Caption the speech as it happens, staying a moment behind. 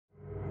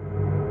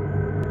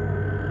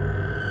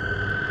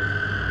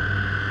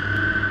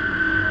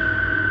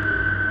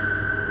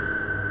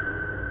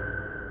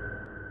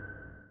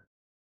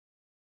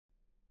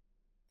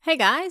Hey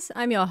guys,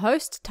 I'm your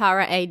host,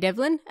 Tara A.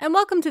 Devlin, and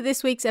welcome to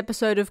this week's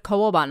episode of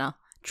Kowabana,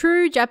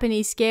 true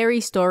Japanese scary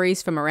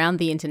stories from around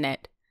the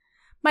internet.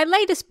 My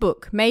latest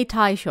book, Mei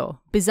Taisho,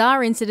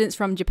 Bizarre Incidents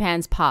from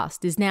Japan's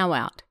Past, is now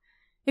out.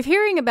 If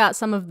hearing about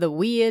some of the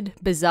weird,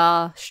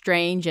 bizarre,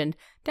 strange, and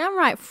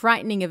downright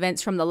frightening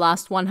events from the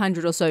last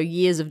 100 or so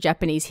years of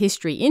Japanese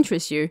history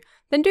interests you,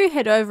 then do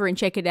head over and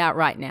check it out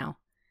right now.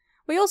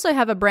 We also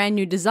have a brand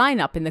new design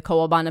up in the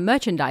Kowabana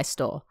merchandise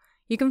store.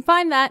 You can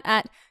find that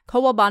at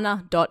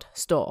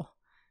kowabana.store.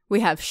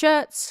 We have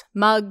shirts,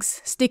 mugs,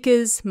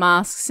 stickers,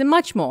 masks, and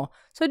much more,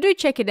 so do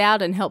check it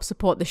out and help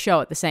support the show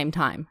at the same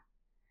time.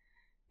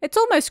 It's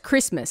almost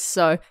Christmas,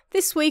 so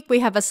this week we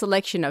have a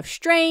selection of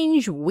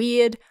strange,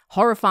 weird,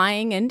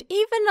 horrifying, and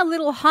even a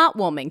little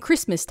heartwarming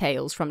Christmas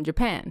tales from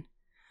Japan.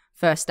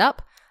 First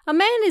up, a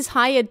man is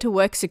hired to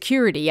work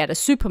security at a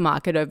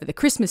supermarket over the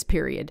Christmas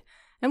period,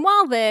 and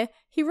while there,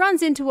 he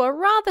runs into a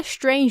rather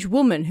strange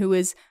woman who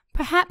is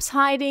perhaps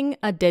hiding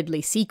a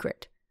deadly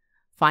secret.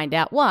 Find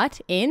out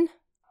what in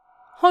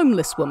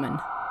Homeless Woman.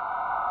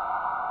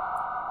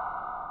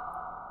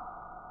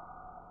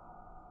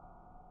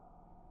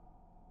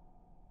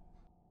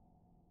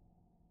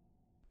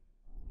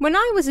 When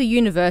I was a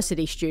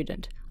university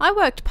student, I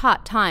worked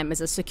part-time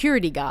as a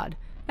security guard,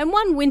 and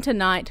one winter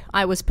night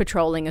I was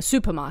patrolling a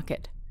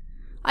supermarket.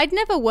 I'd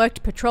never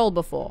worked patrol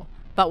before,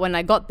 but when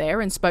I got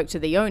there and spoke to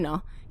the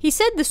owner, he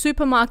said the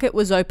supermarket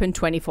was open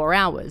 24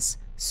 hours.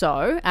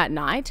 So, at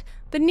night,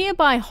 the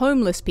nearby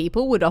homeless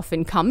people would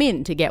often come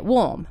in to get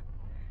warm.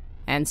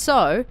 And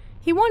so,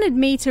 he wanted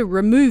me to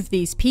remove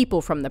these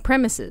people from the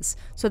premises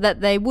so that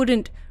they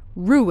wouldn't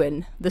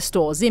ruin the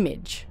store's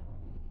image.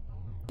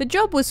 The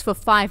job was for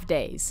 5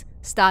 days,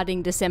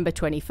 starting December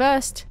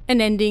 21st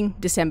and ending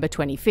December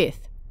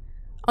 25th.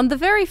 On the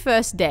very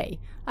first day,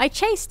 I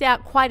chased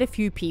out quite a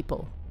few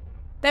people.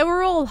 They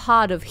were all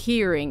hard of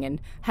hearing and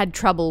had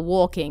trouble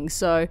walking,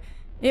 so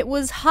it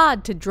was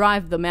hard to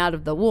drive them out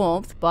of the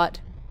warmth,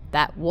 but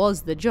that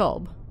was the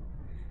job.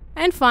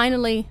 And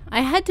finally,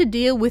 I had to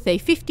deal with a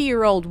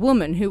 50-year-old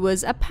woman who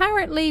was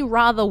apparently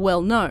rather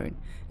well known,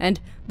 and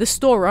the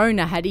store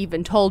owner had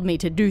even told me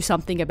to do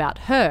something about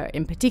her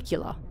in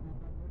particular.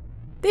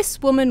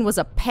 This woman was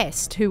a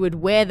pest who would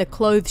wear the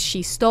clothes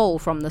she stole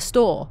from the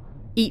store,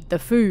 eat the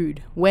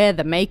food, wear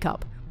the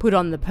makeup, put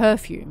on the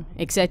perfume,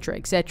 etc.,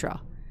 etc.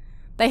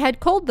 They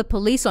had called the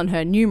police on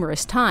her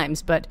numerous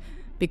times, but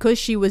because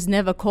she was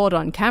never caught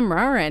on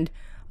camera and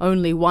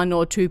only 1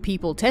 or 2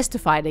 people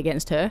testified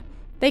against her,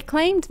 they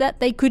claimed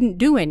that they couldn't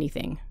do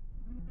anything.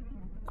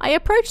 I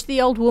approached the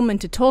old woman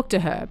to talk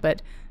to her,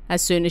 but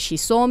as soon as she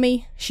saw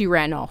me, she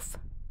ran off.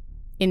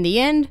 In the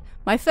end,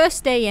 my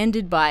first day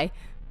ended by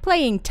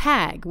playing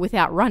tag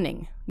without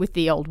running with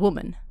the old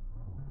woman.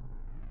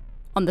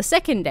 On the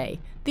second day,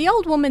 the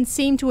old woman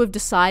seemed to have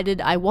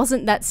decided I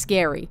wasn't that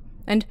scary,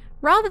 and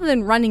rather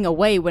than running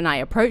away when I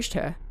approached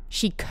her,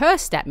 she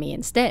cursed at me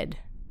instead.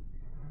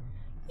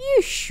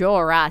 "You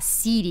sure are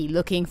seedy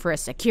looking for a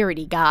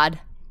security guard.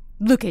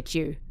 Look at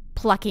you,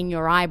 plucking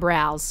your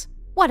eyebrows.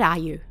 What are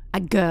you, a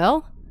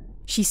girl?"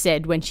 she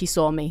said when she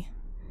saw me.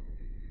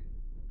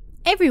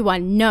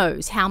 "Everyone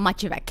knows how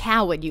much of a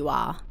coward you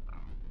are."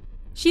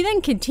 She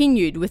then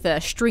continued with a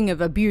string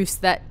of abuse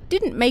that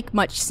didn't make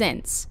much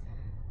sense.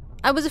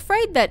 I was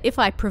afraid that if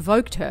I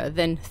provoked her,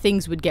 then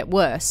things would get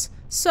worse,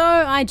 so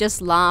I just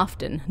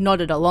laughed and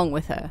nodded along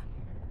with her.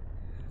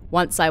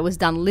 Once I was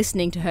done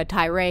listening to her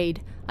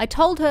tirade, I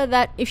told her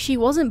that if she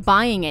wasn't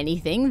buying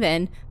anything,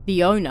 then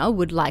the owner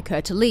would like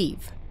her to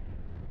leave.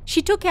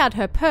 She took out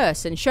her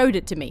purse and showed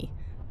it to me,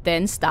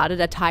 then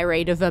started a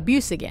tirade of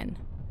abuse again.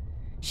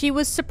 She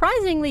was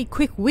surprisingly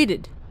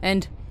quick-witted,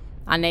 and,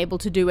 unable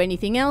to do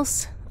anything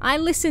else, I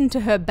listened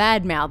to her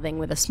bad-mouthing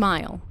with a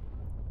smile.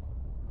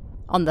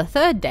 On the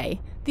third day,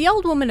 the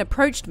old woman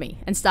approached me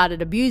and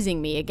started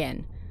abusing me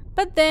again,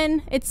 but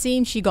then it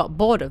seemed she got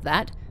bored of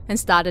that and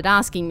started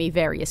asking me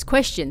various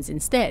questions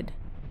instead.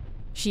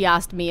 She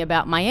asked me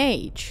about my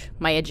age,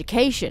 my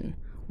education,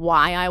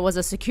 why I was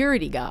a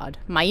security guard,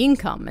 my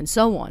income, and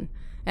so on,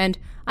 and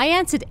I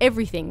answered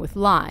everything with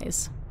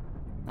lies.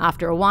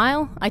 After a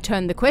while, I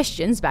turned the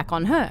questions back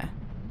on her.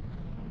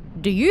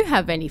 "Do you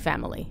have any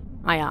family?"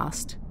 I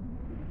asked.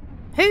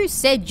 "Who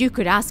said you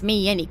could ask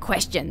me any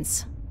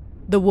questions?"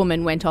 The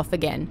woman went off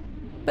again,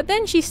 but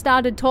then she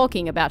started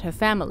talking about her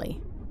family.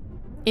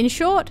 In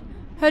short,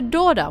 her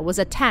daughter was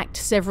attacked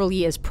several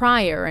years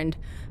prior, and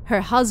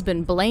her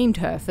husband blamed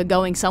her for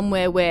going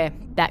somewhere where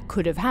that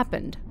could have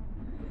happened.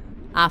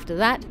 After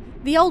that,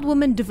 the old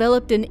woman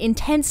developed an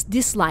intense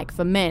dislike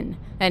for men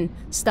and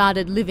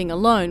started living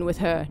alone with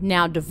her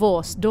now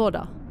divorced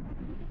daughter.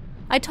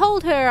 I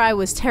told her I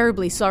was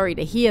terribly sorry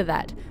to hear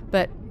that,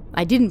 but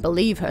I didn't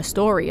believe her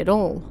story at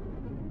all.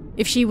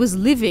 If she was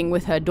living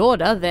with her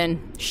daughter,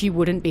 then she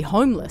wouldn't be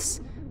homeless,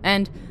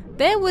 and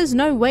there was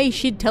no way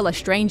she'd tell a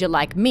stranger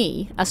like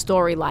me a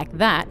story like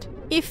that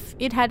if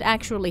it had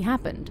actually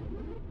happened.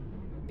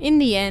 In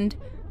the end,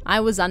 I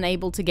was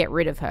unable to get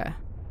rid of her.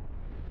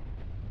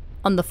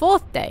 On the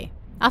fourth day,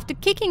 after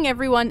kicking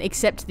everyone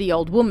except the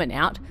old woman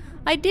out,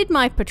 I did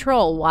my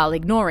patrol while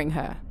ignoring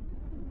her.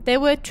 There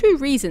were 2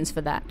 reasons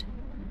for that.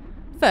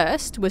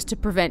 First was to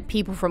prevent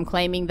people from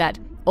claiming that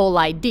all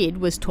I did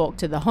was talk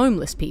to the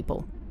homeless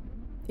people.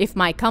 If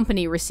my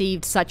company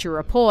received such a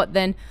report,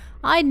 then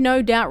I'd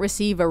no doubt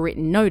receive a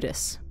written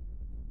notice.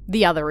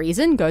 The other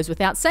reason goes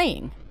without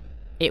saying.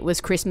 It was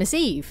Christmas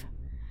Eve.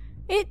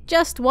 It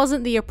just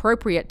wasn't the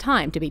appropriate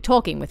time to be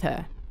talking with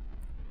her.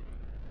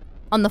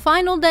 On the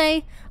final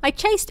day, I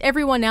chased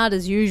everyone out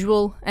as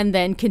usual and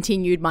then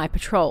continued my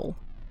patrol.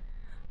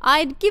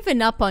 I'd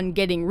given up on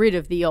getting rid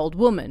of the old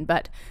woman,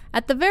 but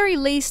at the very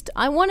least,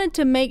 I wanted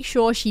to make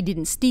sure she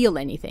didn't steal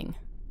anything.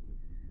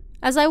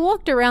 As I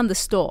walked around the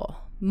store,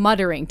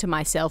 muttering to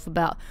myself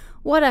about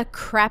what a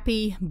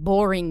crappy,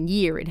 boring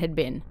year it had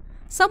been,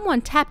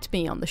 someone tapped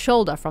me on the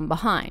shoulder from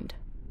behind.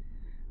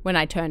 When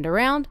I turned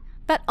around,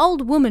 that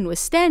old woman was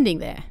standing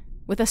there,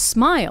 with a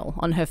smile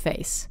on her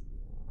face.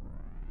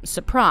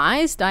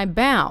 Surprised, I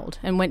bowed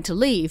and went to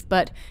leave,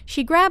 but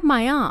she grabbed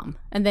my arm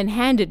and then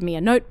handed me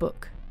a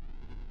notebook.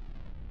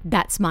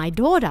 "That's my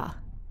daughter,"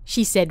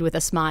 she said with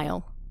a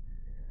smile.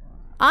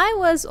 I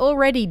was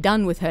already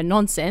done with her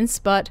nonsense,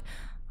 but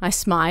I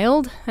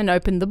smiled and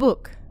opened the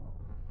book.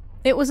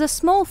 It was a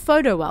small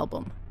photo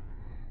album.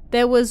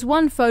 There was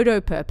 1 photo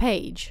per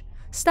page,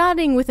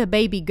 starting with a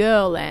baby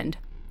girl, and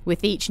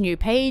with each new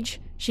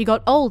page, she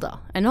got older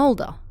and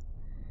older.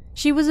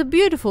 She was a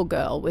beautiful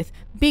girl with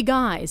big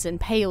eyes and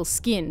pale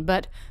skin,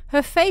 but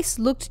her face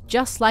looked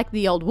just like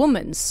the old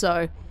woman's,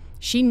 so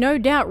she no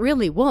doubt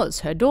really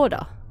was her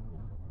daughter.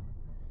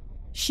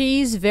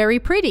 "She's very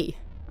pretty,"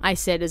 I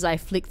said as I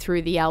flicked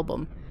through the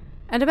album,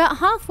 and about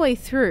halfway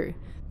through,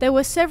 there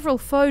were several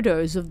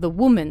photos of the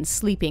woman's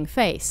sleeping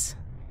face.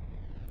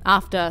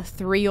 After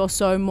 3 or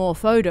so more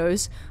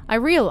photos, I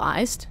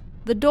realized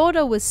the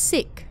daughter was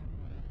sick.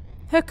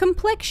 Her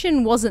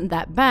complexion wasn't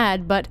that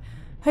bad, but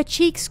her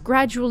cheeks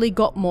gradually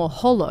got more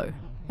hollow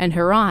and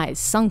her eyes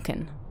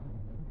sunken.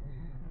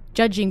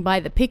 Judging by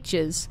the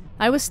pictures,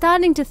 I was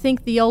starting to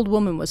think the old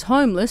woman was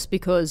homeless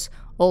because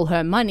all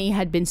her money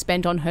had been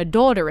spent on her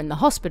daughter in the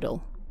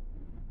hospital.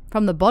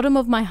 From the bottom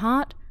of my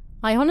heart,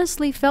 I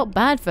honestly felt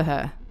bad for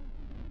her.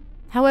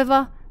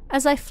 However,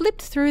 as I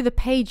flipped through the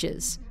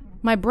pages,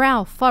 my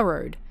brow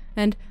furrowed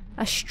and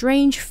a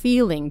strange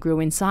feeling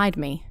grew inside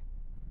me.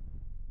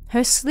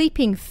 Her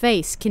sleeping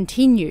face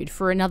continued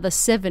for another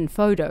 7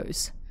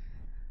 photos.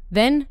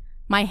 Then,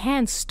 my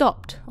hand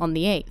stopped on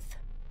the 8th.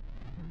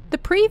 The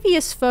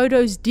previous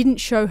photos didn't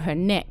show her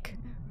neck,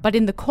 but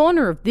in the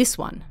corner of this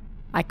one,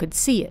 I could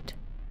see it.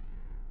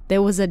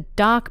 There was a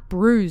dark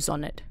bruise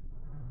on it.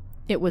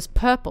 It was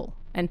purple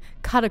and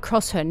cut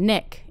across her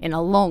neck in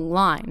a long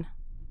line.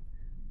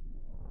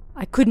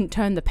 I couldn't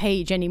turn the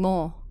page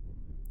anymore.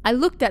 I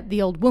looked at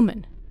the old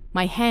woman,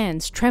 my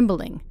hands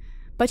trembling,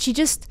 but she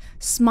just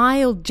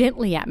smiled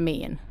gently at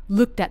me and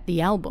looked at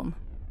the album.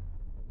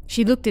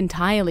 She looked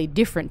entirely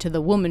different to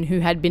the woman who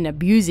had been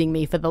abusing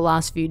me for the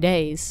last few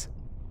days.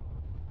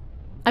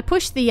 I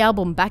pushed the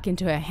album back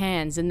into her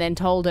hands and then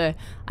told her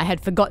I had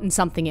forgotten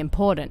something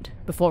important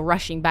before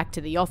rushing back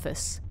to the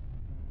office.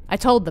 I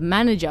told the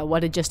manager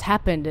what had just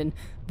happened and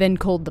then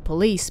called the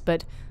police,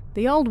 but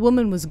the old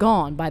woman was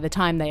gone by the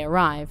time they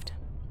arrived.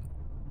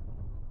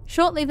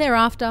 Shortly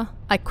thereafter,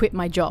 I quit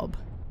my job.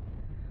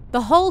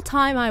 The whole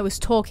time I was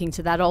talking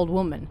to that old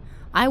woman,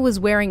 I was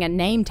wearing a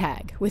name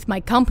tag with my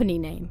company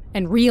name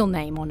and real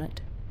name on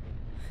it.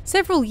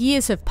 Several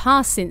years have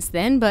passed since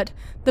then, but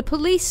the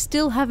police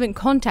still haven't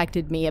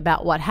contacted me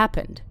about what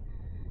happened.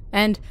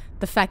 And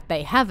the fact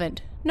they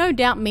haven't no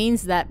doubt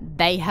means that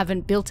they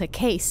haven't built a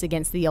case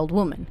against the old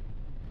woman.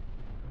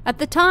 At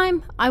the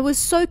time, I was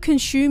so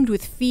consumed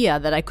with fear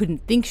that I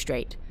couldn't think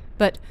straight,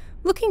 but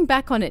looking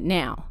back on it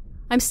now,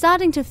 I'm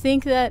starting to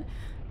think that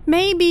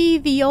maybe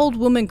the old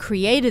woman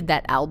created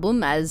that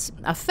album as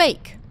a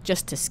fake,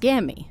 just to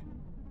scare me.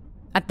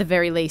 At the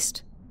very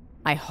least,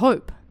 I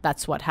hope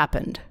that's what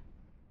happened.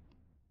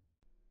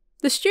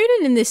 The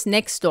student in this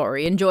next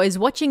story enjoys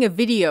watching a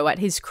video at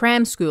his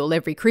cram school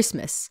every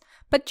Christmas,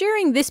 but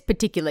during this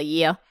particular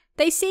year,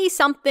 they see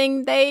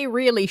something they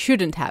really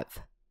shouldn't have.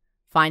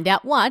 Find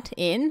out what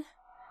in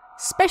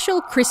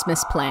Special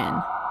Christmas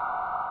Plan.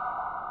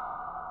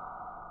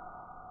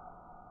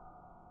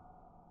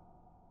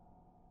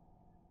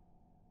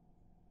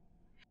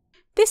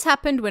 This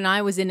happened when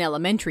I was in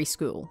elementary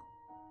school.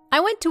 I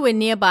went to a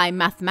nearby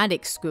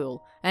mathematics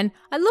school, and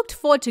I looked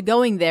forward to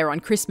going there on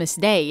Christmas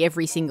Day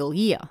every single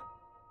year.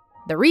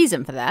 The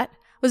reason for that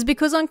was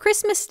because on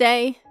Christmas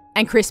Day,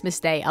 and Christmas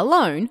Day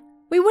alone,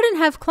 we wouldn't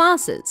have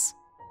classes.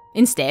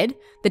 Instead,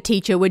 the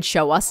teacher would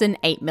show us an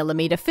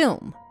 8mm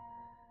film.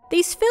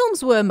 These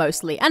films were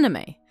mostly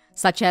anime,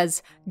 such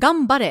as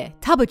Ganbare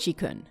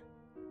Tabuchi-kun,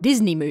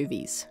 Disney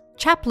movies,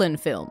 Chaplin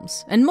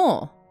films, and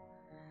more.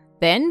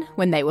 Then,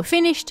 when they were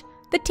finished,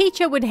 the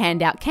teacher would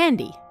hand out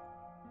candy.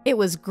 It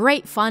was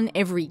great fun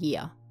every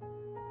year.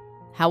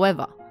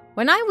 However,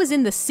 when I was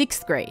in the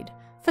 6th grade,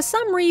 for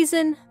some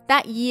reason,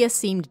 that year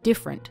seemed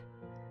different.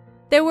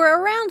 There were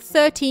around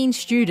 13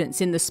 students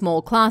in the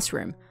small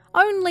classroom,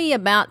 only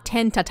about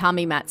 10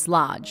 tatami mats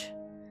large.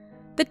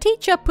 The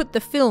teacher put the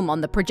film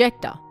on the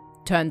projector,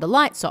 turned the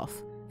lights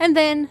off, and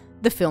then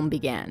the film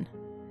began.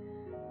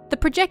 The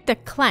projector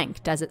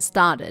clanked as it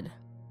started.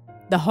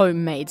 The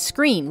homemade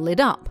screen lit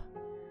up.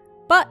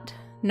 But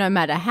no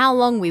matter how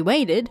long we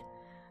waited,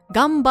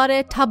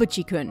 Gambare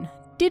Tabuchi-kun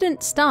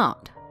didn't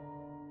start.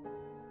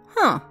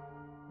 Huh,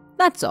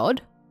 that's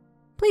odd.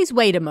 Please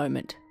wait a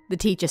moment, the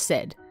teacher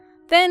said,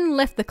 then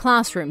left the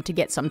classroom to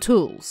get some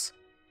tools.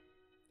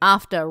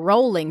 After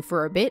rolling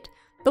for a bit,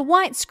 the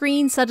white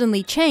screen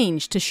suddenly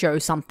changed to show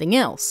something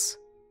else.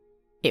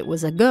 It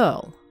was a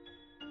girl.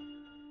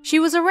 She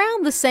was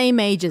around the same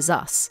age as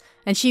us,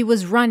 and she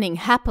was running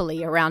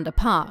happily around a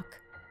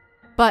park.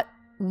 But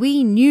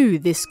we knew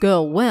this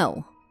girl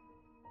well.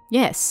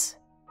 Yes,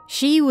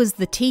 she was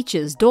the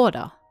teacher's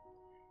daughter.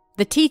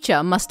 The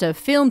teacher must have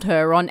filmed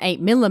her on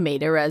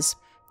 8mm as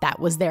that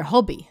was their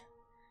hobby.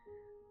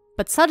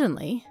 But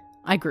suddenly,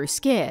 I grew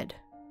scared.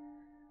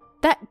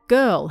 That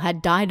girl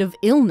had died of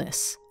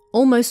illness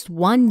almost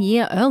 1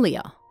 year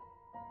earlier.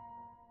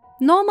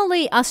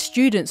 Normally, us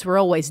students were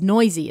always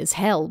noisy as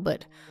hell,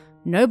 but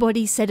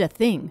nobody said a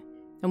thing,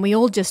 and we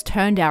all just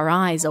turned our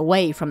eyes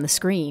away from the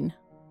screen.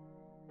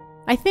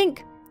 I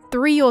think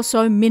 3 or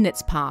so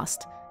minutes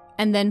passed,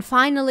 and then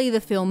finally the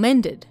film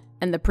ended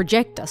and the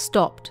projector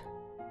stopped.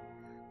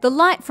 The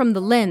light from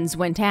the lens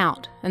went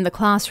out and the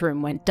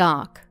classroom went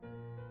dark.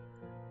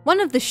 One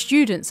of the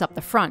students up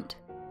the front,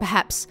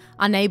 perhaps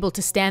unable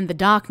to stand the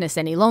darkness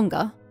any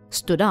longer,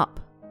 stood up.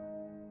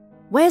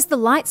 "Where's the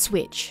light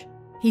switch?"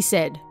 he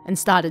said, and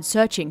started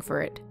searching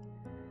for it.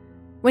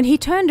 When he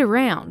turned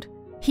around,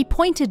 he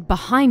pointed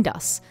behind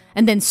us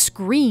and then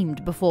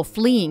screamed before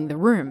fleeing the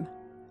room.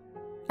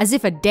 As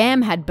if a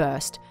dam had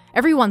burst,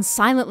 everyone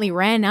silently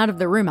ran out of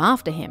the room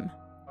after him.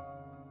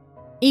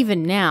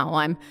 Even now,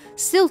 I'm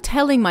still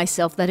telling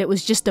myself that it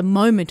was just a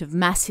moment of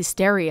mass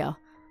hysteria,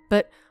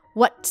 but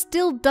what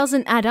still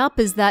doesn't add up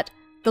is that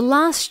the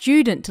last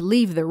student to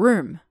leave the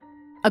room,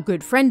 a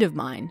good friend of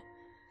mine,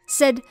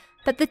 said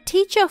that the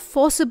teacher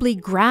forcibly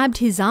grabbed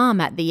his arm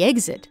at the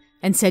exit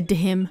and said to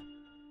him,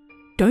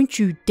 "Don't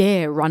you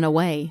dare run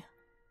away."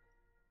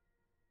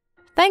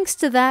 Thanks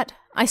to that,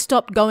 I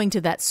stopped going to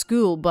that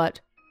school,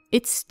 but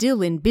it's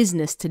still in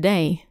business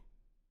today.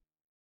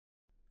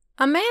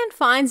 A man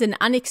finds an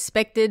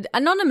unexpected,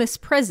 anonymous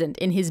present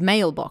in his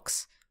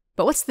mailbox.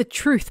 But what's the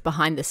truth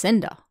behind the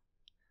sender?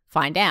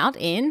 Find out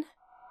in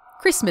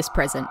Christmas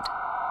Present.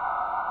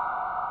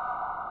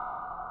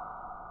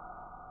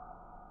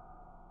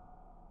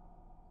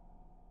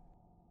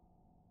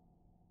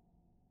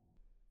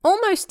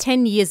 Almost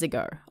 10 years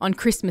ago, on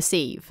Christmas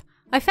Eve,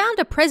 I found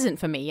a present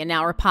for me in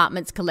our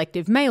apartment's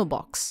collective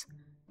mailbox.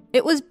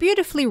 It was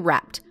beautifully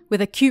wrapped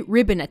with a cute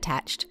ribbon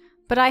attached,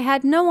 but I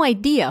had no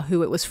idea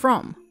who it was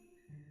from.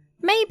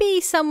 Maybe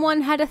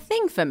someone had a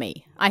thing for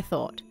me, I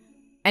thought,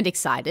 and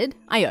excited,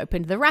 I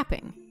opened the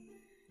wrapping.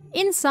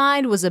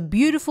 Inside was a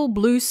beautiful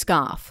blue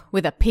scarf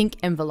with a pink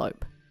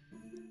envelope.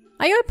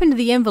 I opened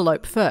the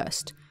envelope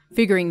first,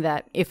 figuring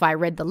that if I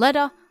read the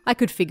letter, I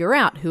could figure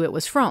out who it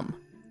was from.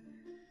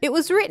 It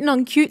was written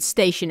on cute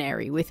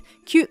stationery with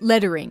cute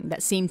lettering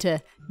that seemed to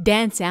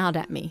dance out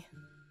at me.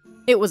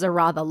 It was a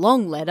rather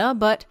long letter,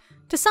 but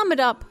to sum it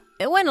up,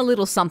 it went a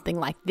little something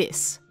like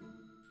this.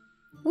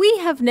 "We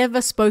have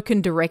never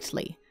spoken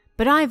directly,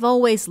 but I've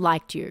always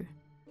liked you.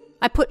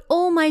 I put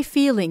all my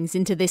feelings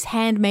into this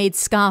handmade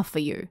scarf for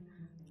you.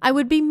 I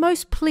would be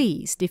most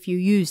pleased if you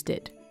used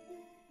it."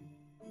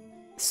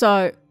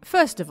 So,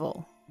 first of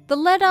all, the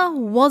letter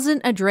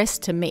wasn't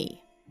addressed to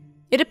me.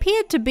 It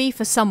appeared to be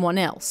for someone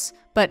else,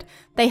 but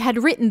they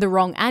had written the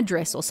wrong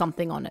address or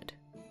something on it.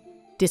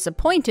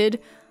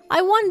 Disappointed,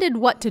 I wondered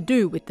what to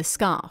do with the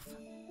scarf.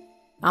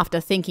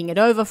 After thinking it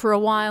over for a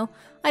while,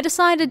 I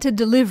decided to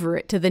deliver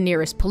it to the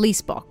nearest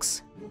police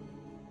box.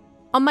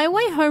 On my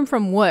way home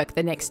from work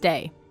the next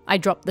day, I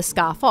dropped the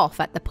scarf off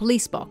at the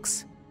police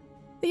box.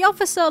 The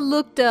officer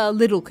looked a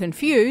little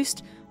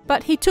confused,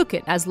 but he took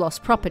it as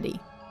lost property.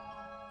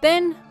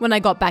 Then, when I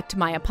got back to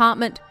my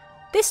apartment,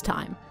 this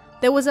time,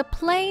 there was a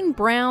plain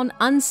brown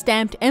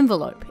unstamped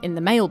envelope in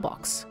the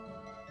mailbox.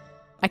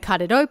 I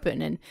cut it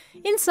open and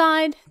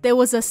inside there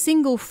was a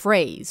single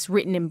phrase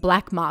written in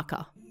black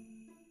marker.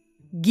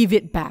 "Give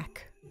it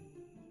back."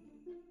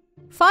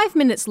 5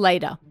 minutes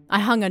later, I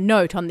hung a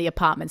note on the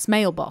apartment's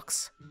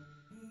mailbox.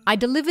 "I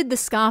delivered the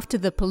scarf to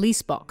the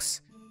police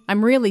box.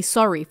 I'm really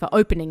sorry for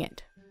opening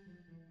it."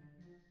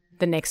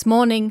 The next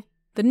morning,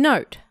 the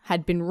note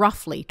had been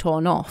roughly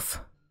torn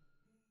off.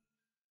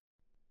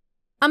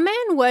 A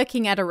man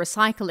working at a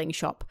recycling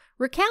shop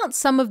recounts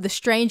some of the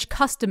strange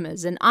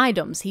customers and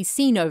items he's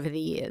seen over the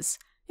years,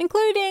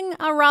 including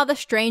a rather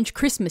strange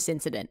Christmas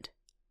incident.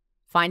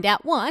 Find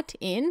out what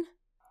in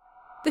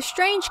The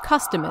Strange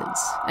Customers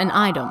and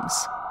Items.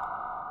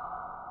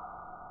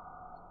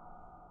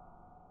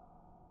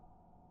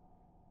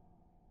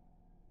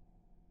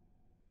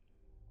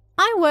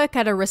 I work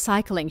at a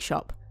recycling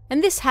shop,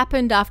 and this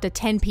happened after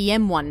 10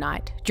 p.m. one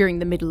night during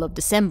the middle of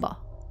December.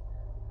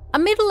 A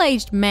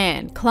middle-aged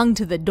man clung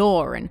to the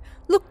door and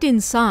looked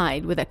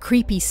inside with a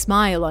creepy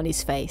smile on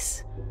his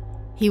face.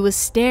 He was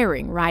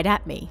staring right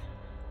at me.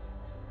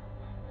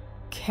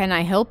 "Can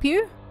I help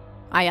you?"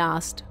 I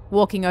asked,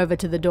 walking over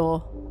to the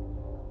door.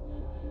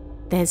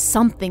 "There's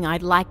something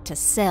I'd like to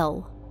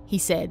sell," he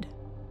said.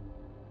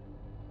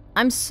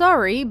 "I'm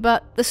sorry,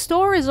 but the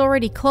store is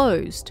already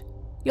closed.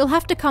 You'll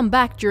have to come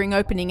back during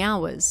opening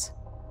hours."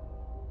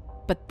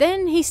 But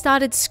then he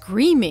started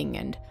screaming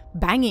and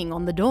banging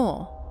on the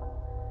door.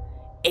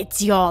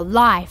 "It's your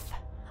life!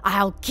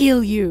 I'll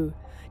kill you!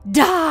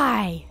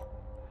 Die!"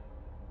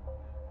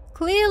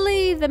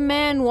 Clearly, the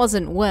man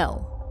wasn't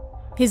well.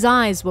 His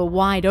eyes were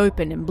wide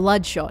open and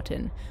bloodshot,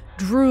 and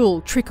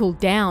drool trickled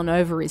down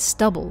over his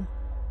stubble.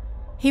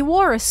 He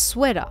wore a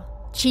sweater,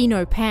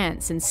 chino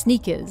pants and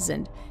sneakers,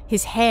 and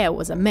his hair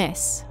was a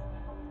mess.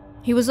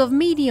 He was of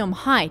medium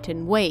height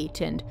and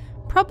weight, and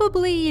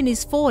probably in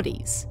his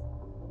 40s.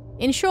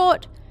 In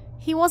short,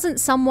 he wasn't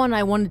someone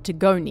I wanted to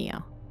go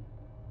near.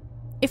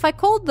 If I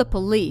called the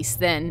police,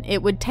 then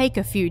it would take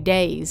a few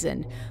days,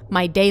 and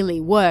my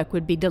daily work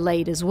would be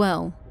delayed as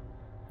well.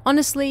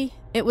 Honestly,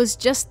 it was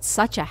just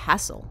such a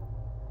hassle.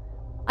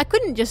 I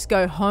couldn't just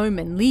go home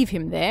and leave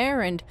him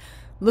there, and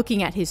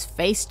looking at his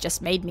face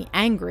just made me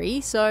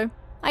angry, so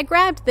I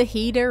grabbed the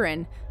heater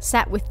and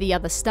sat with the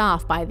other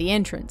staff by the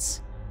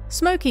entrance,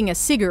 smoking a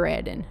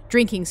cigarette and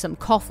drinking some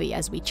coffee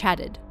as we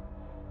chatted.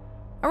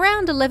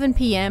 Around 11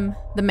 p.m,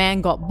 the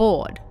man got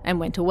bored and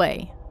went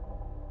away.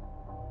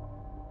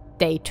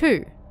 Day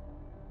 2.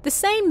 The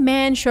same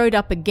man showed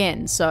up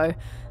again, so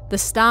the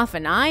staff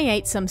and I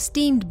ate some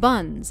steamed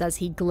buns as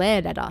he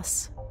glared at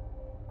us.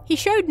 He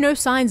showed no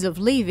signs of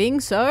leaving,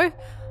 so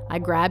I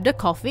grabbed a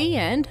coffee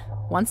and,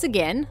 once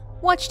again,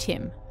 watched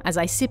him as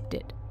I sipped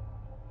it.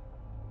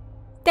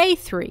 Day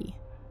 3.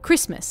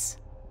 Christmas.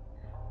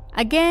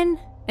 Again,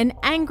 an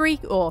angry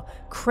or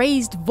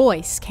crazed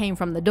voice came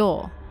from the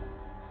door.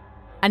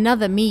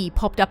 Another me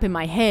popped up in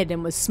my head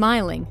and was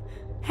smiling.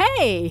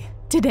 "Hey,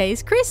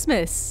 today's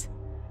Christmas!"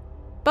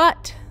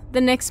 But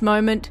the next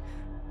moment,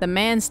 the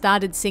man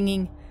started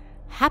singing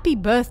 "Happy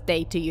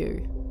Birthday to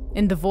You"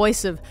 in the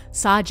voice of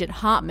Sergeant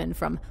Hartman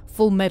from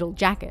Full Metal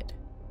Jacket.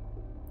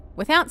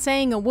 Without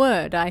saying a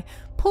word, I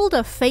pulled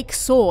a fake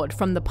sword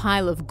from the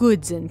pile of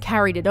goods and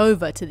carried it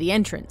over to the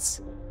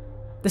entrance.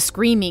 The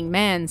screaming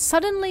man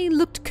suddenly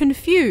looked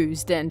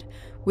confused, and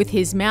with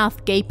his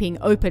mouth gaping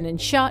open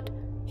and shut,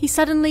 he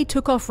suddenly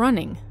took off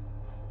running.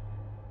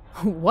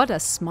 "What a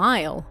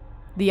smile,"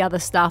 the other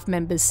staff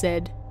members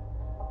said.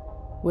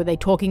 Were they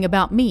talking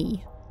about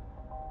me?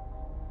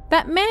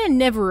 That man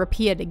never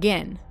appeared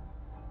again.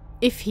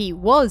 If he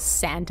was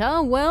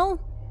Santa, well,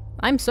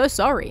 I'm so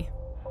sorry.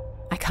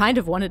 I kind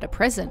of wanted a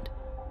present.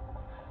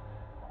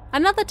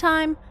 Another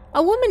time,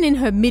 a woman in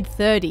her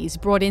mid-30s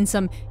brought in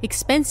some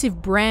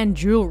expensive brand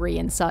jewelry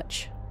and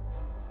such.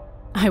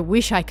 "I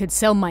wish I could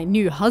sell my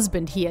new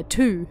husband here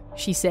too,"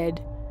 she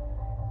said.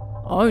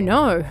 "Oh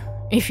no,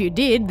 if you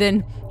did,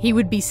 then he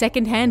would be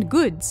second-hand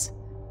goods."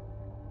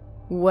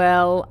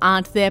 "Well,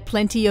 aren't there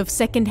plenty of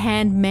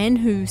second-hand men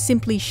who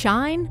simply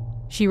shine?"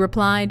 she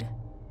replied.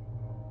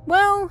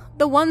 "Well,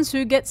 the ones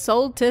who get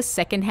sold to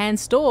second-hand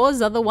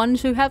stores are the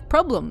ones who have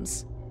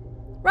problems.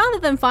 Rather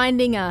than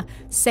finding a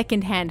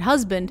second-hand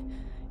husband,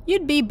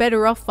 you'd be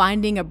better off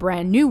finding a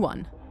brand new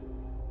one."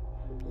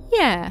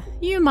 "Yeah,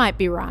 you might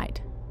be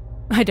right.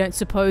 I don't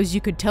suppose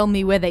you could tell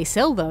me where they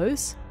sell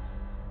those?"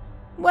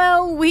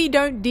 "Well, we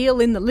don't deal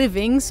in the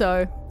living,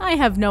 so I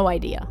have no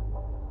idea."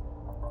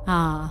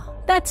 "Ah,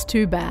 that's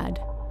too bad,"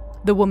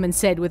 the woman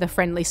said with a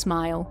friendly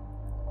smile.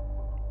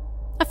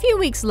 A few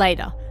weeks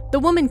later, the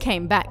woman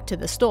came back to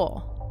the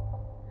store.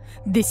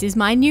 "This is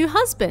my new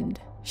husband,"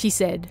 she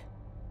said.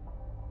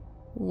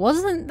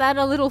 "Wasn't that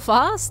a little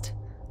fast?"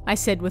 I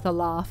said with a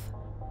laugh.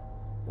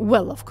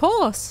 "Well, of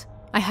course.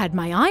 I had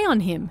my eye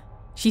on him,"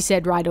 she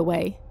said right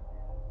away.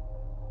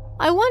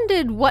 I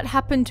wondered what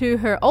happened to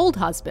her old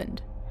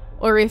husband,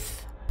 or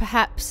if,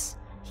 perhaps,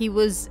 he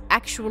was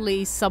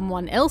actually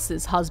someone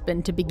else's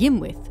husband to begin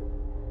with.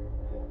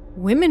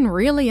 Women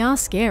really are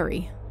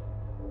scary.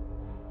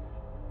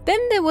 Then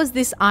there was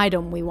this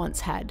item we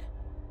once had.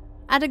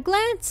 At a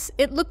glance,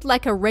 it looked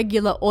like a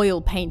regular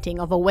oil painting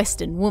of a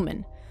Western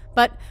woman,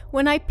 but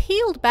when I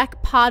peeled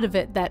back part of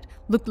it that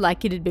looked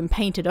like it had been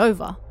painted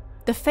over,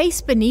 the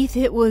face beneath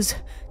it was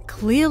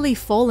clearly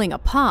falling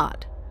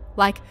apart,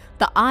 like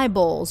the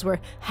eyeballs were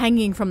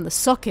hanging from the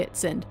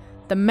sockets and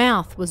the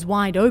mouth was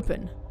wide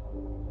open.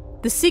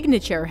 The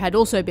signature had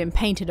also been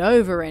painted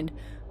over, and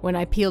when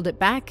I peeled it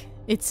back,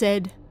 it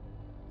said,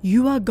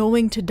 "You are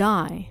going to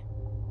die."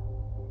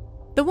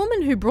 The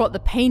woman who brought the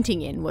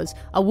painting in was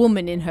a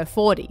woman in her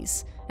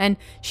 40s, and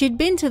she'd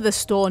been to the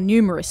store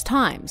numerous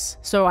times,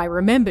 so I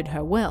remembered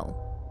her well.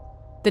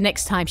 The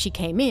next time she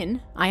came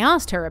in, I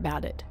asked her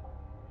about it.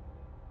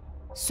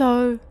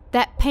 "So,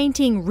 that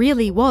painting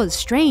really was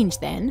strange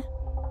then?"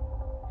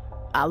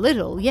 "A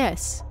little,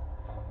 yes."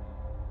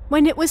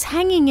 "When it was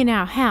hanging in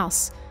our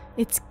house,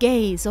 its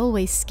gaze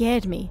always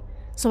scared me,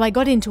 so I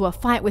got into a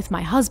fight with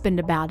my husband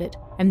about it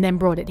and then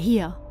brought it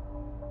here."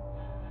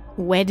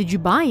 Where did you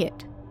buy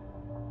it?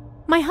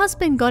 My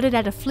husband got it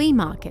at a flea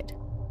market.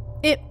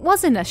 It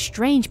wasn't a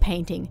strange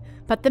painting,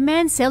 but the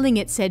man selling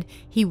it said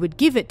he would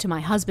give it to my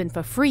husband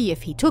for free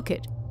if he took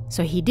it,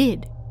 so he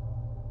did.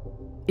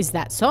 Is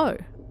that so?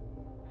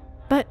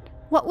 But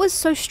what was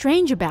so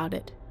strange about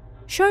it?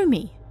 Show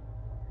me.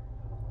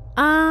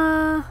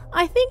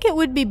 I think it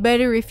would be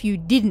better if you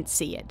didn't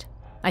see it,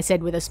 I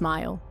said with a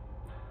smile.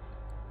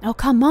 Oh,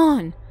 come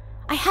on.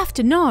 I have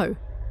to know.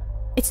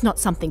 It's not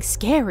something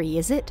scary,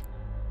 is it?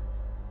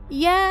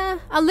 Yeah,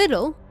 a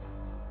little.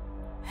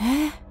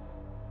 Eh?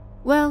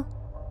 Well,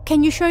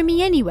 can you show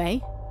me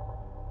anyway?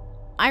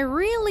 I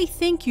really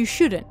think you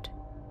shouldn't.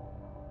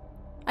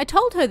 I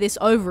told her this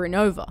over and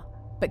over,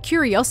 but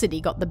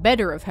curiosity got the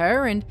better of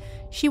her and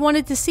she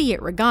wanted to see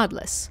it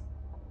regardless.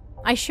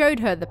 I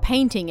showed her the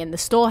painting in the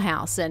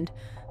storehouse and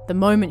the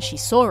moment she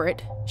saw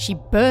it, she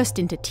burst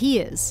into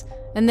tears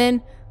and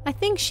then I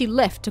think she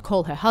left to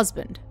call her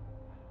husband.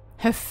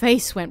 Her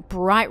face went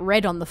bright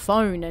red on the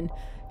phone and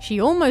she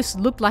almost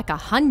looked like a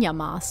Hanya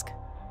mask.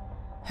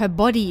 Her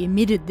body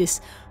emitted this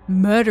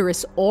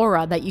murderous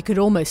aura that you could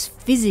almost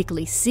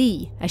physically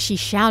see as she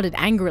shouted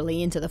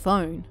angrily into the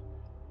phone.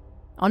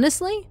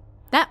 Honestly,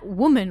 that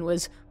woman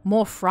was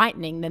more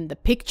frightening than the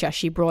picture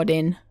she brought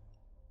in.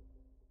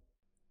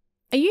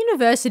 A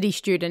university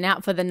student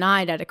out for the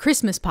night at a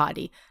Christmas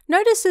party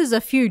notices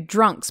a few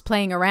drunks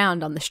playing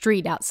around on the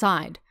street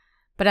outside,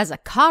 but as a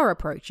car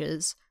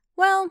approaches,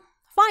 well,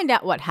 find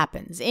out what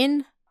happens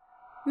in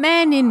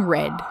Man in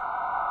Red.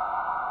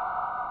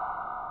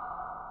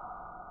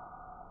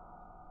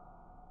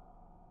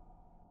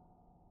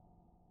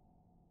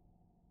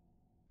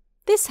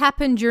 This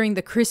happened during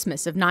the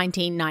Christmas of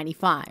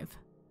 1995.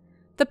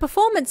 The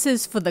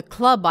performances for the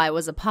club I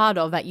was a part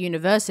of at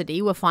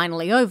university were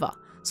finally over,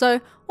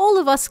 so all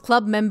of us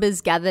club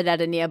members gathered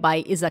at a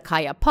nearby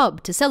izakaya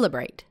pub to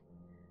celebrate.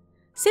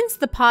 Since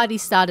the party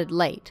started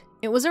late,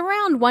 it was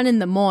around 1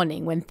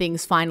 a.m. when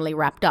things finally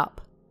wrapped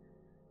up.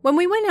 When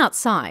we went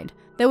outside,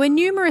 there were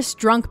numerous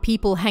drunk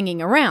people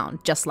hanging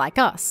around, just like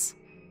us.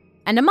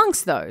 And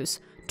amongst those,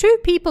 2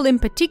 people in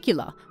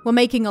particular were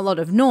making a lot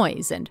of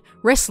noise and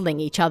wrestling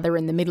each other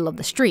in the middle of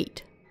the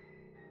street.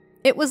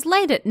 It was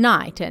late at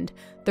night and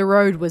the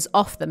road was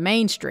off the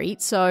main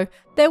street, so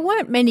there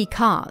weren't many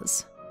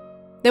cars.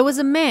 There was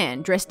a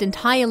man dressed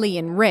entirely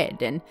in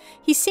red and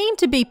he seemed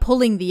to be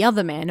pulling the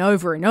other man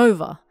over and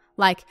over,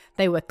 like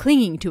they were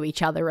clinging to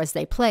each other as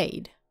they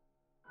played.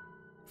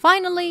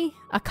 Finally,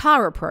 a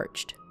car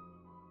approached.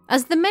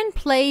 As the men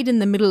played in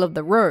the middle of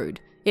the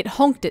road, it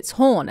honked its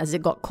horn as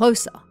it got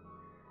closer.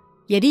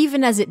 Yet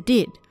even as it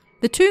did,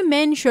 the 2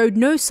 men showed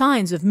no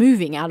signs of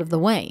moving out of the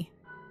way.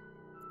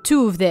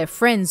 2 of their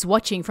friends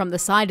watching from the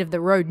side of the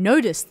road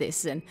noticed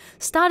this and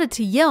started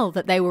to yell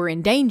that they were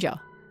in danger,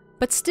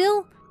 but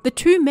still, the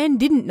 2 men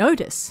didn't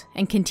notice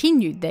and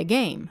continued their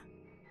game.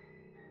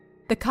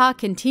 The car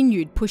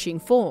continued pushing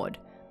forward,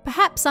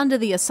 perhaps under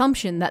the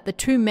assumption that the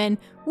 2 men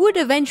would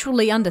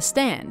eventually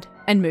understand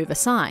and move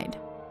aside.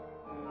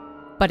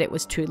 But it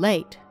was too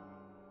late.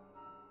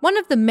 One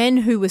of the men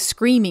who was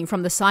screaming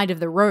from the side of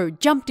the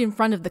road jumped in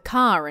front of the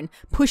car and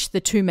pushed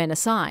the 2 men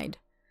aside.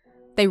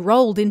 They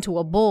rolled into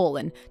a ball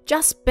and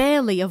just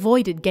barely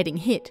avoided getting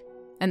hit,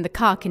 and the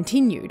car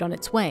continued on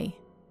its way.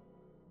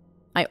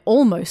 I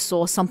almost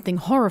saw something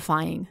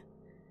horrifying.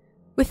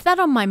 With that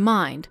on my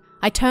mind,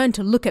 I turned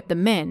to look at the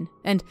men,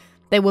 and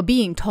they were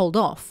being told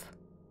off.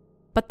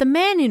 But the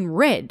man in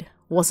red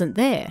wasn't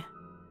there.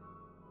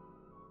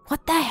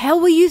 "What the hell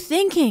were you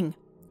thinking?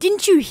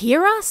 Didn't you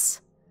hear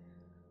us?"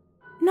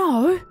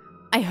 "No,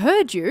 I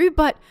heard you,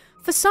 but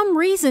for some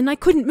reason I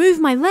couldn't move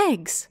my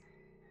legs."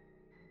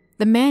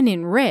 The man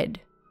in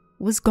red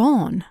was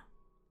gone.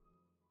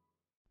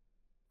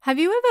 Have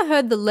you ever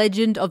heard the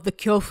legend of the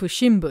Kyofu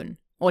Shimbun,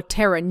 or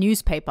terror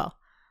newspaper?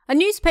 A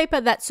newspaper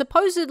that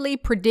supposedly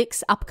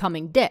predicts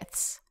upcoming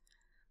deaths.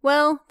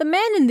 Well, the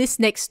man in this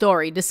next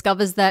story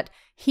discovers that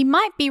he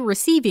might be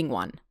receiving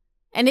one,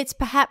 and it's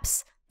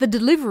perhaps the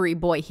delivery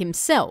boy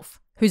himself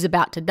who's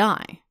about to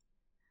die.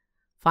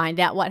 Find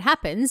out what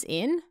happens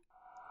in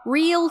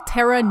Real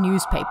Terror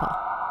Newspaper.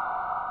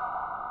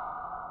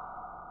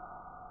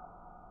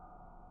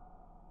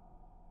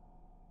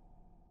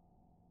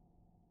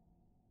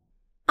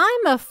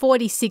 I'm a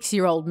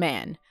 46-year-old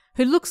man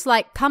who looks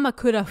like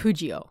Kamakura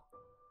Fujio.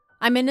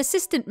 I'm an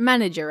assistant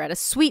manager at a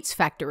sweets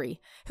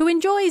factory who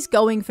enjoys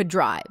going for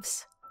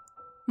drives.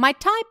 My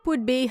type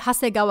would be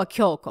Hasegawa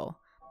Kyoko,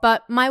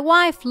 but my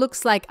wife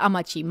looks like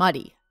Amachi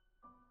Mari.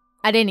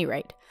 At any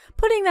rate,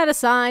 putting that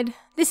aside,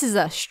 this is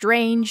a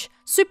strange,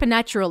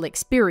 supernatural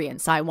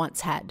experience I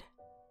once had.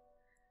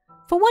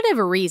 For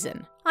whatever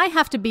reason, I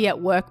have to be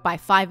at work by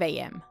 5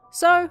 a.m,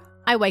 so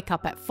I wake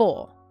up at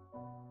 4.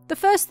 The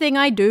first thing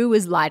I do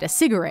is light a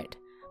cigarette,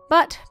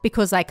 but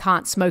because I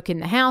can't smoke in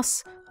the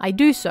house, I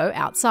do so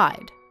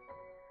outside.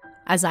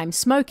 As I'm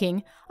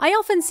smoking, I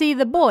often see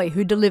the boy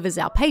who delivers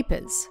our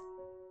papers.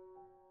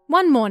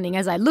 One morning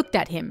as I looked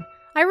at him,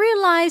 I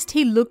realized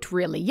he looked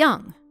really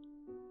young.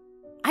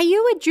 "Are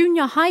you a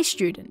junior high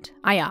student?"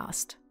 I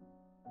asked.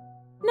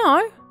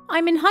 "No,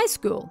 I'm in high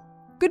school.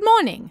 Good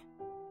morning,"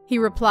 he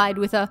replied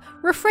with a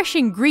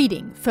refreshing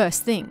greeting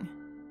first thing.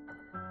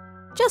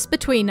 Just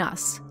between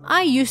us,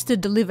 I used to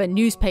deliver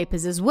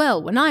newspapers as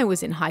well when I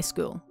was in high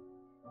school.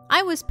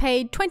 I was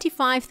paid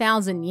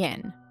 25,000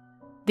 yen.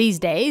 These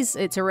days,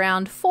 it's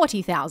around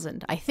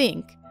 40,000, I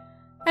think.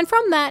 And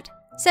from that,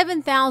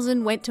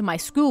 7,000 went to my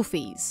school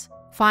fees,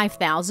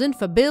 5,000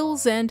 for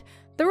bills, and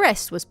the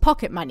rest was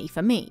pocket money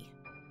for me.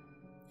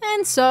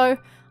 And so,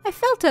 I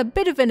felt a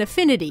bit of an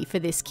affinity for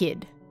this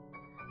kid.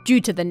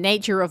 Due to the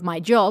nature of my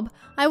job,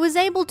 I was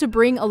able to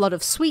bring a lot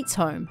of sweets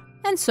home,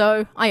 and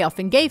so I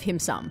often gave him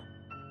some.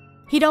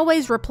 He'd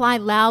always reply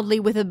loudly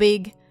with a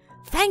big,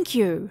 "Thank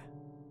you."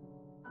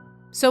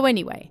 So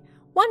anyway,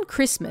 one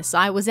Christmas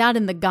I was out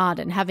in the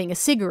garden having a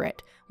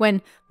cigarette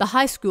when the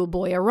high school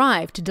boy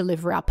arrived to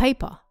deliver our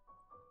paper.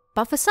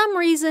 But for some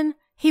reason,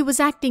 he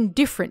was acting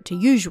different to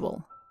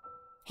usual.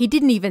 He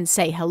didn't even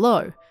say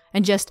hello,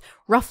 and just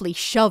roughly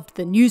shoved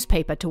the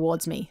newspaper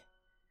towards me.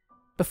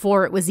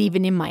 Before it was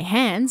even in my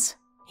hands,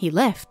 he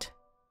left.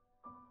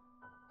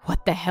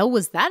 What the hell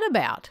was that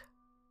about?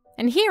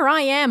 And here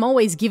I am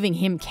always giving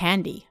him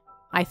candy,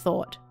 I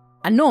thought,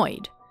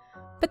 annoyed.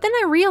 But then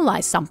I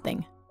realized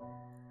something.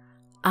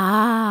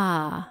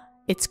 Ah,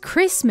 it's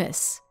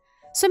Christmas,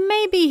 so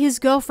maybe his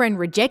girlfriend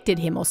rejected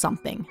him or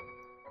something.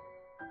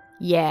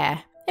 Yeah,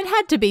 it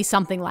had to be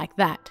something like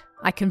that,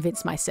 I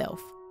convinced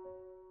myself.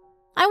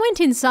 I went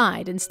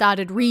inside and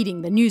started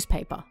reading the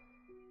newspaper.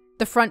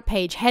 The front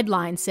page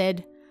headline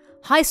said,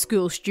 "High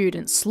school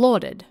student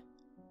slaughtered."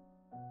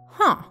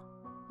 Huh,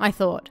 I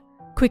thought,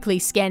 quickly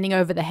scanning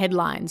over the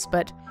headlines,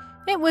 but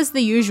it was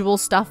the usual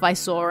stuff I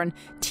saw on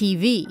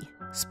TV,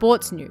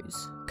 sports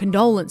news,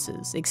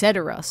 condolences,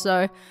 etc.,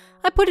 so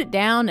I put it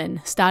down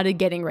and started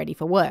getting ready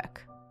for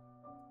work.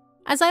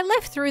 As I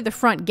left through the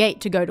front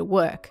gate to go to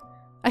work,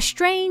 a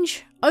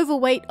strange,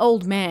 overweight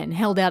old man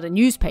held out a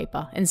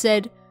newspaper and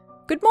said,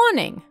 "Good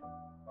morning."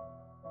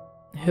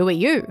 "Who are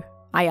you?"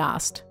 I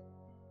asked.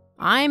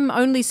 "I'm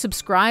only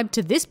subscribed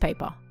to this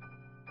paper."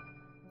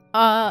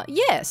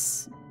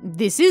 Yes,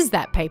 this is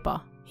that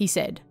paper," he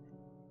said.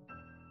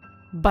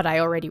 "But I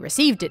already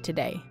received it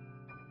today."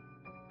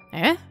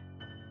 "Eh?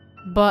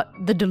 But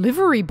the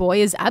delivery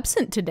boy is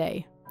absent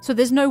today, so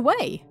there's no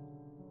way."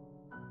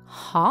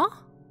 "Huh?"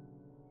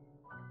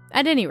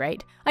 At any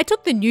rate, I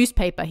took the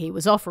newspaper he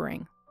was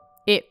offering.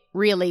 It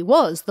really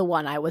was the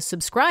one I was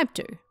subscribed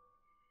to.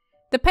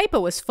 The paper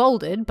was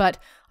folded, but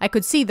I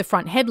could see the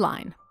front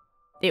headline.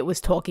 It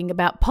was talking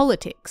about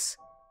politics.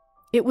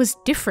 It was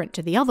different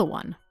to the other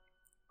one.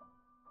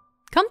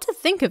 Come to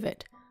think of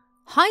it,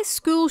 high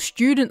school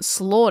student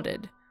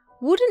slaughtered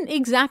wouldn't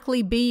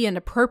exactly be an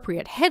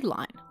appropriate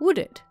headline, would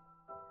it?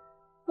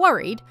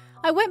 Worried,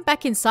 I went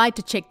back inside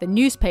to check the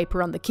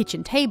newspaper on the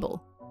kitchen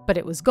table, but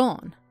it was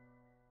gone.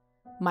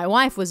 My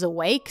wife was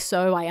awake,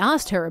 so I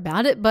asked her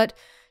about it, but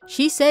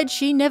she said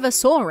she never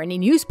saw any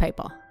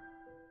newspaper.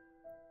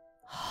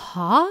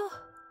 Huh?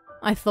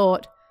 I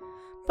thought,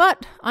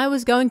 but I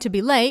was going to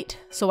be late,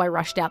 so I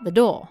rushed out the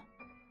door.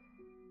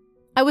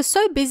 I was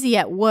so busy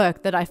at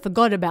work that I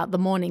forgot about the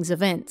morning's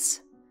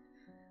events.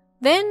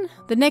 Then,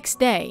 the next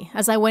day,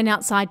 as I went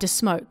outside to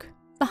smoke,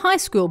 the high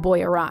school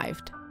boy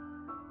arrived.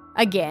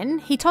 Again,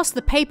 he tossed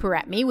the paper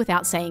at me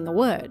without saying a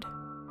word.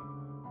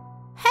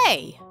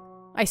 "Hey!"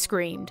 I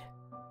screamed.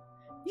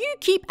 "You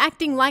keep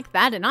acting like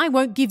that and I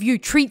won't give you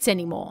treats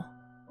anymore."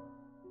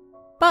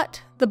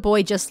 But the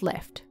boy just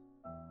left.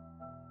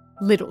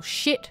 Little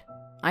shit,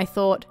 I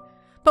thought,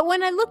 but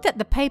when I looked at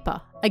the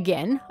paper,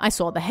 again, I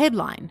saw the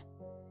headline.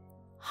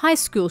 High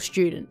school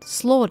student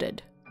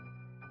slaughtered.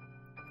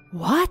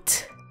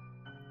 What?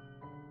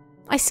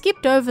 I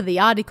skipped over the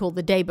article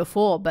the day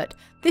before, but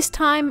this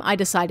time I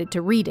decided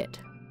to read it.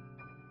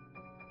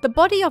 The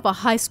body of a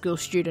high school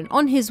student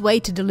on his way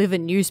to deliver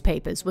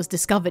newspapers was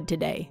discovered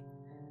today.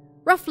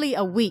 Roughly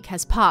a week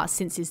has passed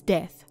since his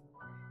death.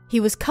 He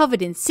was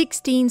covered in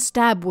 16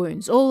 stab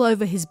wounds all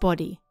over his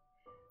body.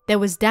 There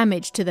was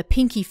damage to the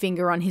pinky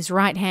finger on his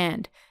right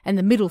hand and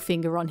the middle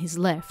finger on his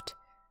left.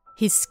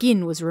 His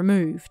skin was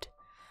removed.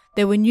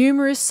 There were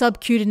numerous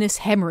subcutaneous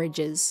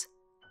hemorrhages.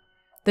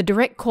 The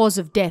direct cause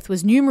of death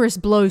was numerous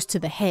blows to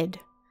the head.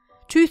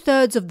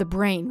 2/3 of the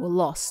brain were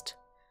lost.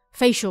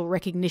 Facial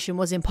recognition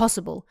was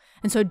impossible,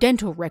 and so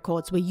dental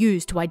records were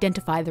used to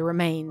identify the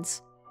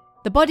remains.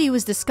 The body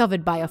was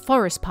discovered by a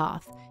forest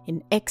path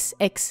in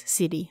XX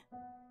city.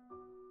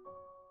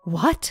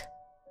 What?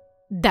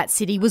 That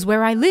city was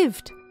where I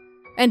lived.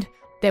 And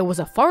there was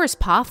a forest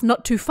path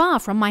not too far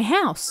from my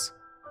house.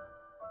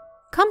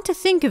 Come to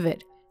think of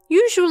it,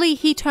 usually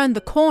he turned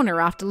the corner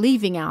after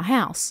leaving our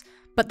house,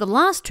 but the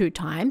last 2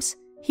 times,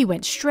 he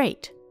went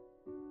straight.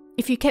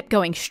 If you kept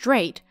going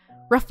straight,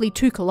 roughly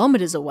 2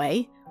 kilometers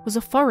away was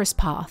a forest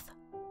path.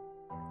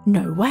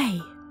 No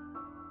way.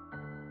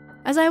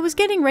 As I was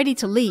getting ready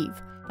to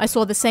leave, I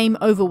saw the same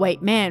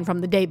overweight man from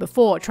the day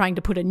before trying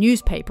to put a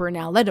newspaper in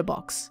our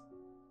letterbox.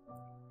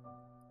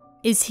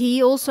 Is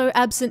he also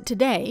absent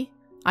today?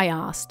 I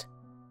asked.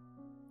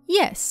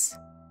 Yes.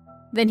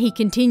 Then he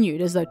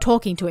continued as though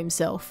talking to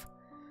himself.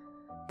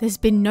 There's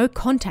been no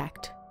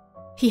contact.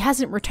 He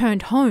hasn't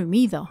returned home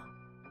either.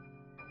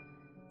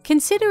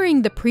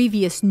 Considering the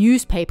previous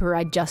newspaper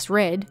I'd just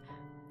read,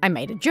 I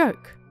made a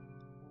joke.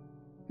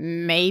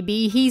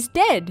 Maybe he's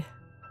dead.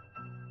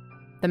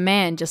 The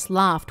man just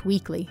laughed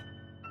weakly.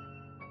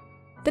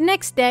 The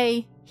next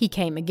day, he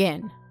came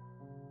again.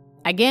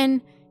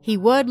 Again, he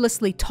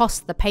wordlessly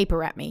tossed the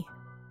paper at me.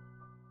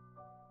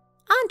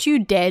 "Aren't you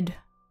dead?"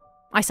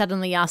 I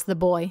suddenly asked the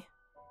boy.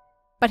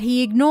 But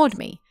he ignored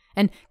me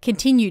and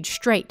continued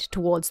straight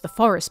towards the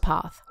forest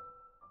path.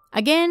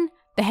 Again,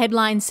 the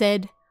headline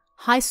said,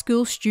 "High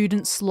school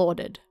student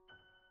slaughtered."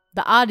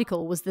 The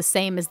article was the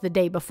same as the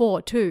day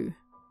before, too.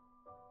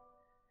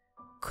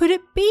 Could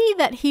it be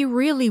that he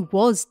really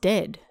was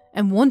dead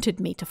and wanted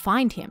me to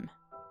find him?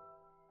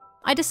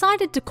 I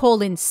decided to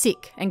call in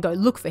sick and go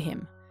look for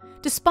him,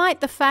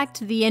 despite the fact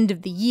the end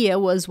of the year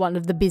was one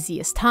of the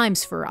busiest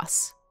times for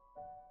us.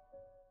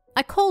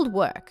 I called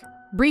work,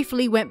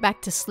 briefly went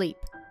back to sleep,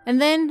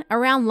 and then,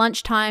 around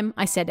lunchtime,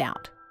 I set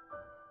out.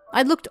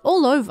 I looked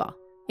all over,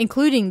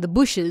 including the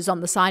bushes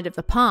on the side of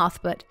the path,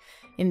 but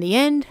in the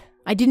end,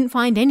 I didn't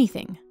find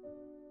anything.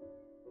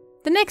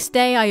 The next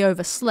day I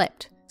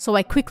overslept, so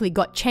I quickly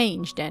got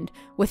changed and,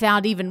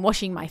 without even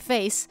washing my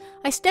face,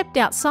 I stepped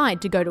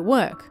outside to go to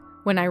work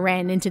when I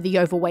ran into the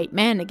overweight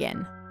man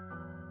again.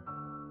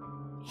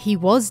 "He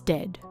was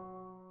dead,"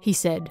 he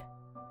said.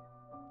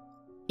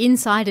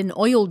 "Inside an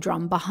oil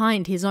drum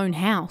behind his own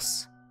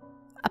house.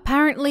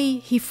 Apparently,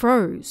 he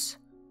froze.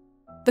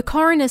 The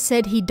coroner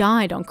said he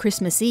died on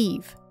Christmas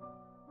Eve.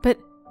 But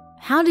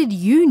how did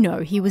you know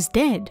he was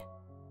dead?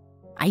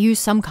 Are you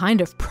some kind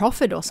of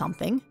prophet or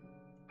something?"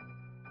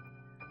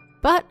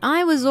 But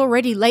I was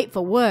already late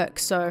for work,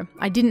 so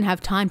I didn't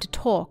have time to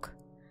talk.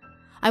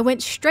 I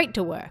went straight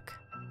to work.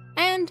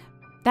 And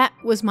that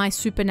was my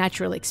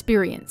supernatural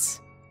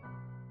experience.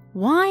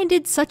 Why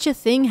did such a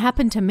thing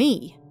happen to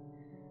me?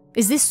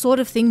 Is this sort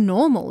of thing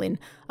normal in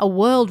a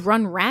world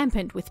run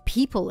rampant with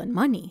people and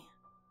money?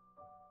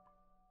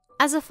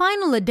 As a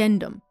final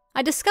addendum,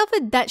 I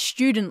discovered that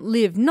student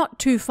lived not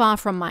too far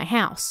from my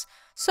house,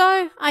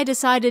 so I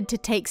decided to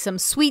take some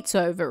sweets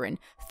over and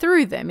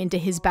threw them into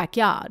his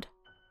backyard.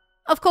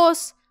 Of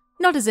course,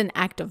 not as an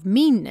act of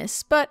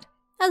meanness, but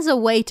as a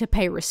way to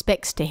pay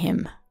respects to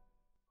him.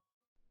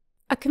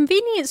 A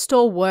convenience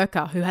store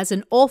worker who has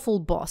an awful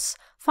boss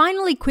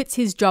finally quits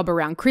his job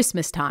around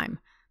Christmas time,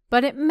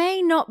 but it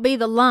may not be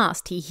the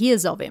last he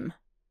hears of him.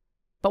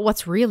 But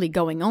what's really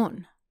going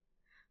on?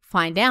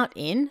 Find out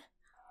in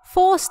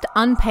Forced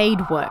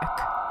Unpaid Work.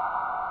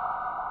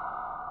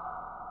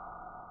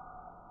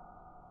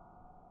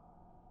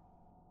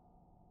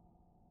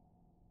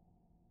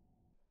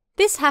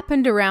 This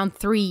happened around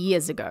 3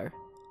 years ago.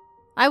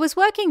 I was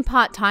working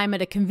part-time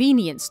at a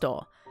convenience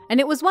store, and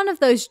it was one of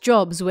those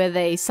jobs where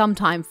they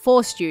sometimes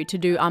forced you to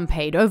do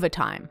unpaid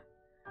overtime.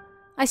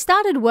 I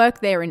started work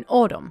there in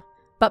autumn,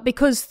 but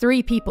because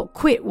 3 people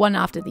quit one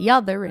after the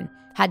other and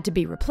had to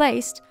be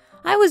replaced,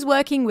 I was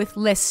working with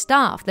less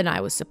staff than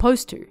I was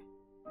supposed to.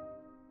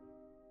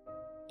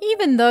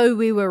 Even though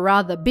we were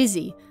rather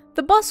busy,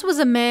 the boss was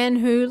a man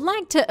who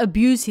liked to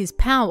abuse his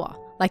power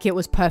like it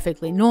was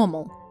perfectly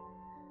normal.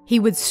 He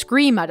would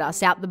scream at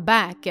us out the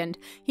back, and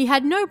he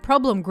had no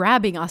problem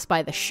grabbing us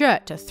by the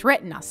shirt to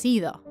threaten us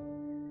either.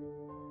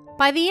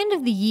 By the end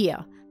of the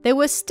year, there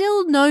were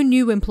still no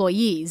new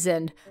employees,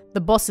 and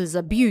the boss's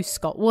abuse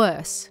got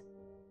worse.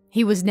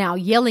 He was now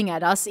yelling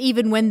at us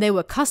even when there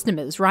were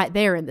customers right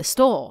there in the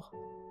store.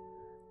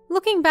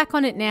 Looking back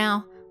on it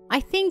now, I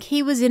think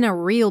he was in a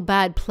real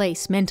bad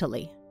place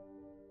mentally.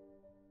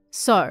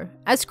 So,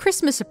 as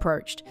Christmas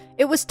approached,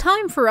 it was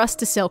time for us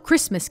to sell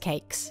Christmas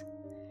cakes.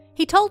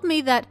 He told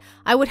me that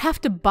I would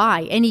have to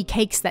buy any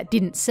cakes that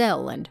didn't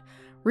sell, and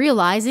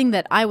realizing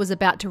that I was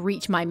about to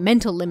reach my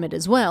mental limit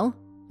as well,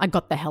 I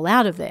got the hell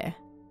out of there.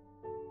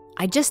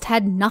 I just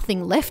had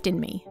nothing left in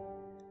me.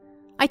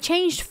 I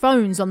changed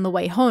phones on the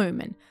way home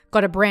and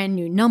got a brand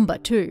new number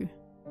too.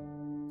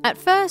 At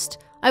first,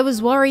 I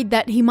was worried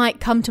that he might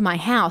come to my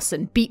house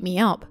and beat me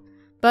up,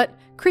 but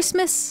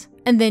Christmas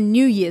and then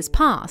New Year's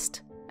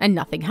passed, and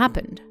nothing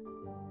happened.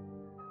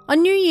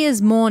 On New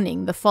Year's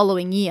morning the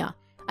following year,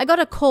 I got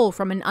a call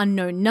from an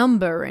unknown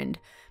number, and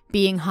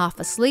being half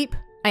asleep,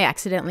 I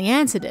accidentally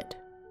answered it.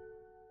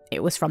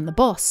 It was from the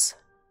boss.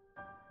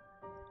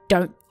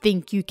 "Don't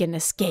think you can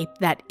escape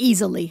that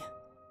easily,"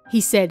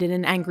 he said in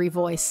an angry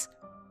voice,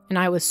 and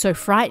I was so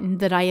frightened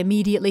that I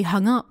immediately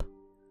hung up.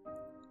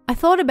 I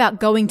thought about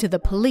going to the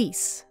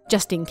police,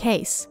 just in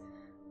case,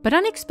 but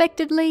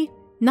unexpectedly,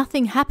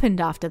 nothing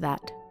happened after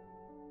that.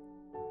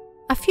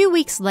 A few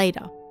weeks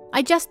later,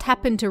 I just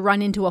happened to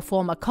run into a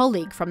former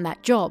colleague from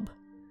that job.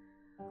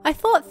 I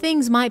thought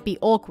things might be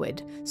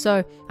awkward,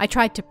 so I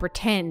tried to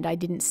pretend I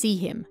didn't see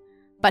him,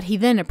 but he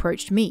then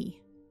approached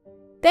me.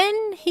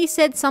 Then he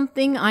said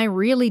something I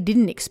really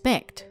didn't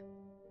expect.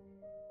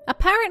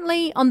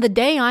 Apparently, on the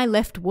day I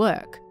left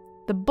work,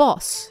 the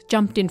boss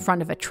jumped in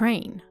front of a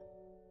train.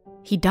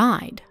 He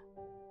died.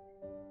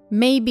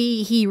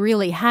 Maybe he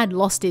really had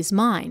lost his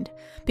mind,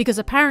 because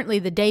apparently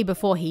the day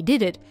before he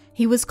did it,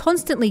 he was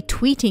constantly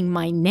tweeting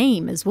my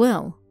name as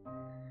well.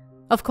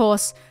 Of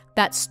course,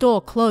 that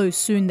store closed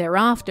soon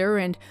thereafter,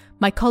 and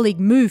my colleague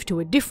moved to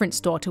a different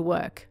store to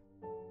work.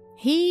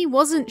 He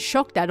wasn't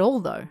shocked at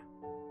all, though.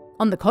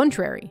 On the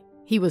contrary,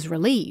 he was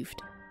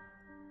relieved.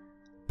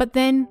 But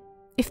then,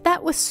 if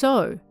that was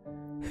so,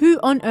 who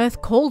on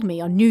earth called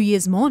me on New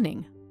Year's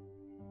morning?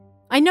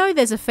 I know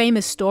there's a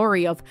famous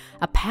story of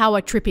a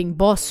power-tripping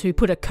boss who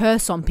put a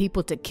curse on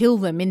people to kill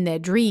them in their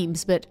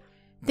dreams, but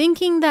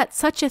thinking that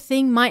such a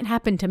thing might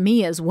happen to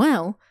me as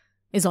well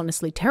is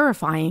honestly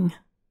terrifying.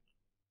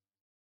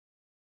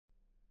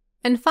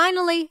 And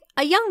finally,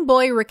 a young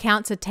boy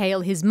recounts a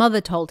tale his mother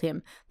told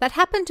him that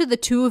happened to the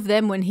two of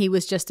them when he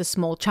was just a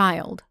small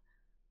child.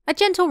 A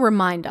gentle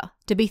reminder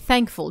to be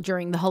thankful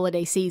during the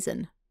holiday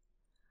season.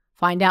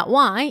 Find out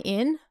why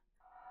in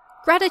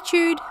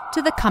Gratitude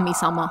to the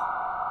Kami-sama.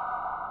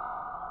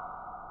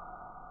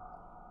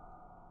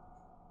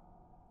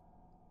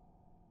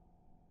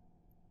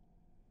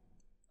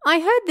 I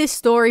heard this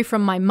story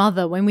from my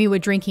mother when we were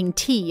drinking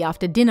tea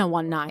after dinner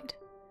one night.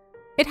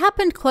 It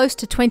happened close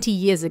to 20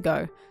 years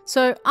ago,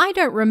 so I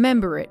don't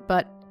remember it,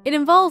 but it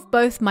involved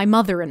both my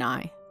mother and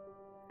I.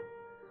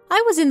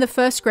 I was in the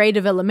first grade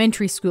of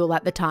elementary school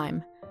at the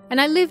time,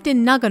 and I lived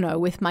in Nagano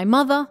with my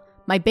mother,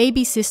 my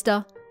baby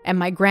sister, and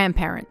my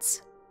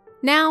grandparents.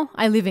 Now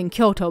I live in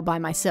Kyoto by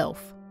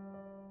myself.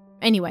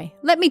 Anyway,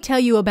 let me tell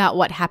you about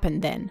what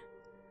happened then.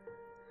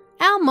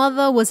 Our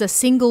mother was a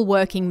single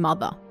working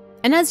mother,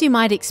 and as you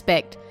might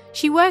expect,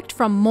 she worked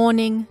from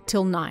morning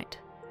till night.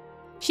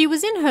 She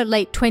was in her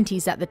late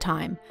 20s at the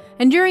time,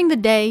 and during the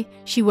day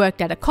she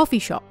worked at a coffee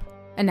shop,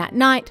 and at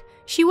night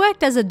she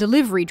worked as a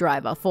delivery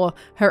driver for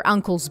her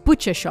uncle's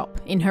butcher shop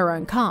in her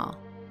own car.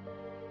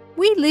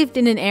 We lived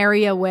in an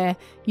area where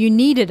you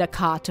needed a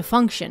car to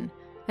function,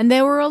 and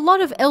there were a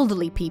lot of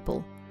elderly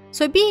people,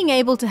 so being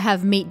able to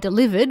have meat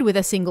delivered with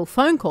a single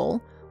phone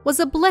call was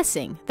a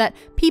blessing that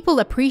people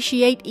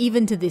appreciate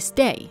even to this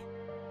day.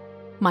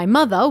 My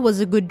mother was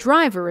a good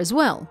driver as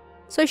well,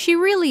 so she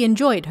really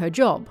enjoyed her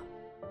job.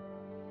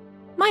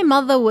 My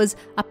mother was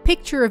a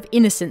picture of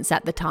innocence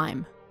at the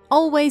time,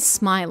 always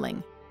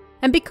smiling,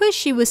 and because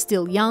she was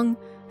still young,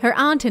 her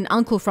aunt and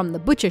uncle from the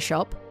butcher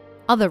shop,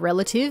 other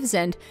relatives,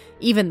 and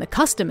even the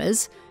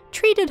customers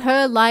treated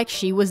her like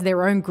she was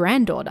their own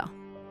granddaughter.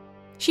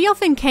 She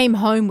often came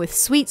home with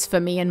sweets for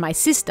me and my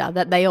sister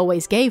that they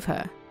always gave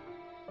her.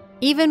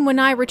 Even when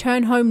I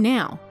return home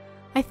now,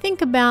 I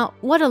think about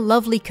what a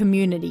lovely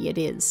community it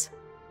is.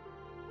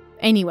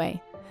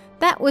 Anyway,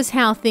 that was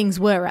how things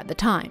were at the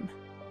time.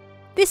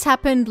 This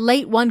happened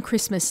late one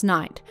Christmas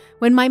night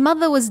when my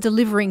mother was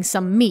delivering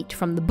some meat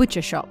from the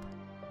butcher shop.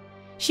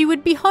 She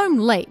would be home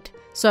late,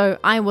 so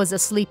I was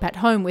asleep at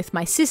home with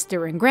my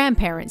sister and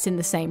grandparents in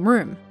the same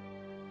room.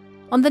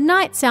 On the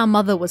nights our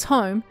mother was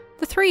home,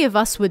 the three of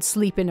us would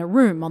sleep in a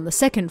room on the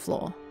second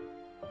floor.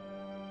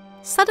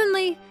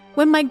 Suddenly,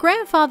 when my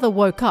grandfather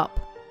woke up,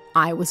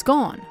 I was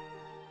gone.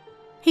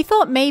 He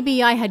thought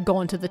maybe I had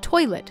gone to the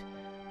toilet,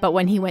 but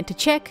when he went to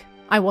check,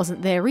 I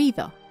wasn't there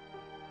either.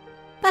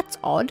 That's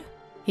odd,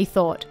 he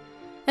thought,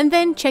 and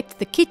then checked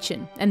the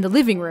kitchen and the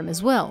living room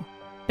as well,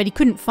 but he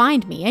couldn't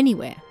find me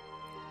anywhere.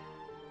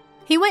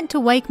 He went to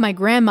wake my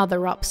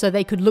grandmother up so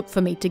they could look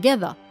for me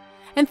together,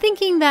 and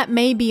thinking that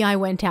maybe I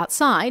went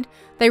outside,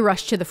 they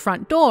rushed to the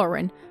front door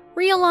and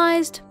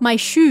realized my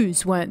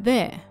shoes weren't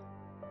there.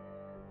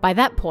 By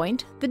that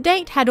point, the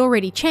date had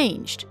already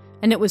changed,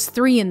 and it was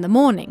 3 in the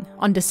morning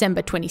on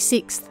December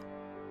 26th.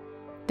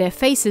 Their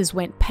faces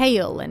went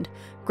pale, and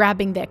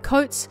grabbing their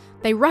coats,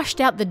 they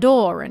rushed out the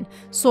door and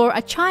saw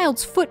a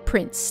child's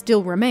footprints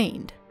still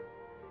remained.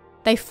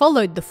 They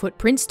followed the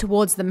footprints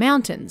towards the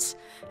mountains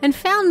and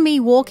found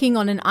me walking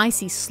on an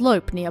icy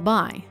slope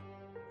nearby.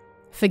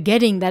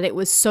 Forgetting that it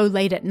was so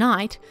late at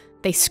night,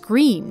 they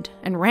screamed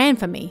and ran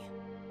for me.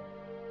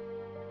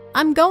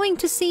 "I'm going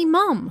to see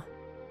Mum,"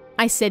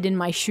 I said in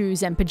my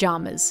shoes and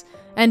pajamas,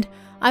 and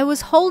I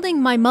was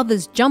holding my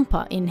mother's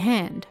jumper in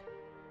hand.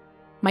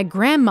 My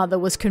grandmother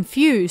was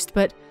confused,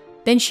 but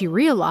then she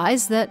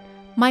realized that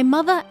my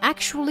mother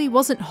actually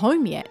wasn't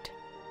home yet.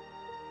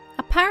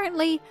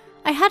 Apparently,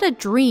 I had a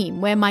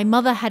dream where my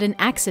mother had an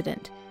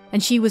accident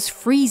and she was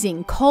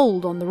freezing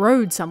cold on the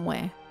road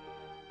somewhere.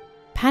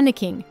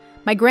 Panicking,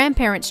 my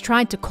grandparents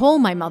tried to call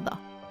my mother,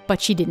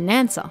 but she didn't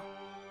answer.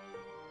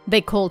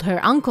 They called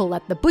her uncle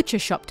at the butcher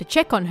shop to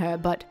check on her,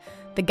 but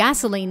the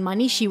gasoline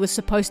money she was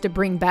supposed to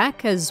bring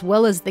back, as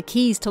well as the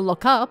keys to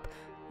lock up,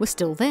 was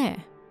still there.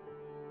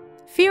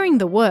 Fearing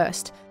the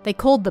worst, they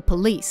called the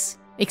police,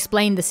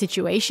 explained the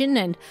situation,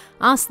 and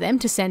asked them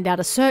to send out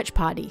a search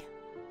party.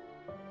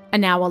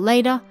 An hour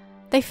later,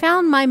 they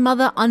found my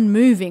mother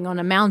unmoving on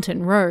a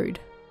mountain road.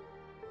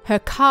 Her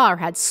car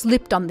had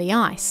slipped on the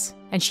ice,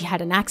 and she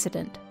had an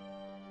accident.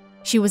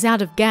 She was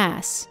out of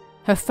gas,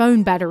 her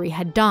phone battery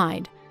had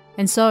died,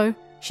 and so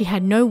she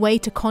had no way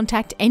to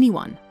contact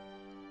anyone.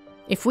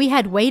 If we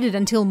had waited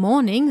until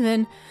morning,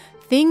 then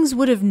things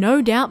would have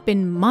no doubt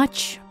been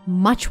much,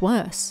 much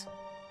worse.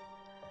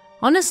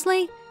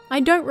 Honestly, I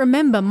don't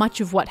remember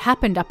much of what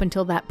happened up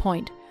until that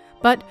point,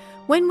 but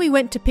when we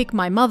went to pick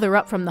my mother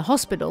up from the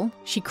hospital,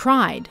 she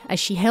cried as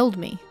she held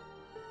me.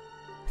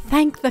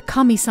 "Thank the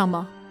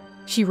kami-sama,"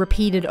 she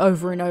repeated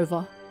over and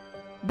over.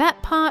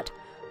 That part,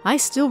 I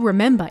still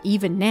remember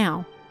even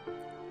now.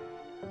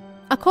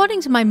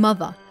 According to my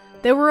mother,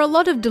 there were a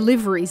lot of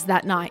deliveries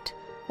that night,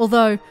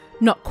 although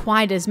not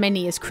quite as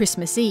many as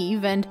Christmas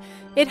Eve, and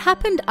it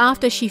happened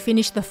after she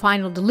finished the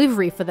final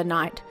delivery for the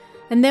night,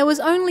 and there was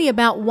only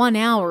about 1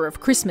 hour of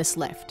Christmas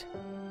left.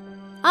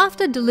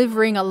 After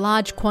delivering a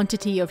large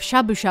quantity of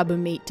shabu-shabu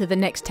meat to the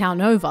next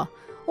town over,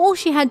 all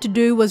she had to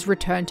do was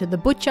return to the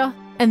butcher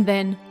and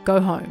then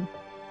go home.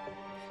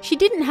 She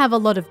didn't have a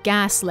lot of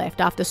gas left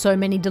after so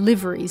many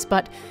deliveries,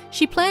 but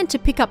she planned to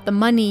pick up the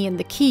money and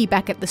the key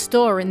back at the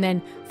store and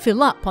then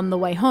fill up on the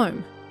way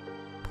home.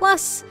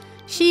 Plus,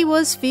 she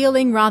was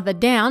feeling rather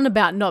down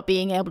about not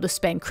being able to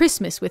spend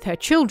Christmas with her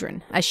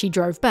children as she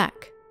drove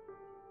back.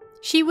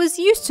 She was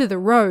used to the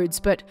roads,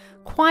 but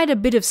quite a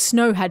bit of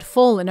snow had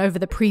fallen over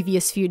the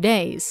previous few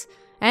days,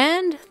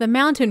 and the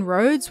mountain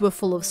roads were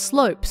full of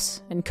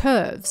slopes and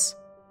curves.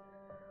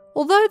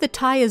 Although the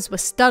tyres were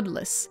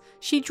studless,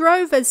 she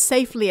drove as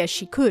safely as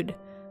she could,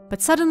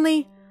 but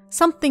suddenly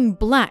something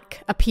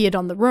black appeared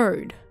on the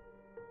road.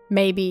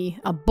 Maybe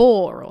a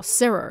boar or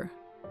cerro.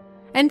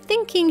 And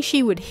thinking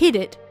she would hit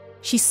it,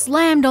 she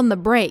slammed on the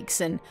brakes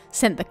and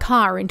sent the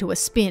car into a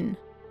spin.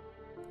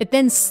 It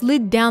then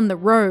slid down the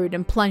road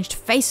and plunged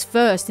face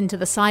first into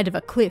the side of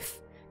a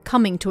cliff,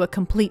 coming to a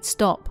complete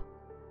stop.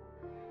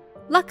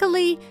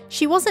 Luckily,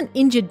 she wasn't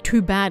injured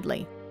too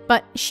badly,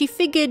 but she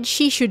figured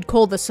she should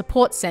call the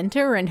support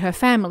center and her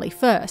family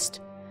first.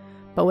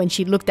 But when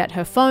she looked at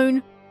her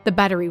phone, the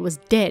battery was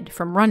dead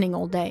from running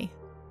all day.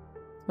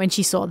 When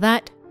she saw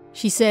that,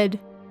 she said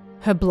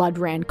her blood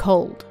ran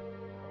cold.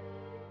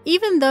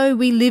 Even though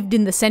we lived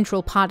in the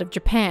central part of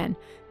Japan,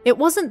 it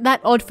wasn't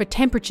that odd for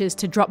temperatures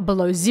to drop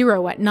below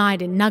 0 at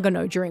night in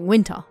Nagano during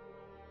winter.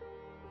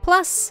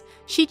 Plus,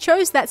 she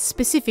chose that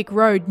specific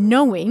road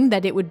knowing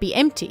that it would be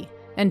empty,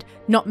 and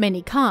not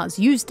many cars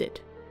used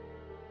it.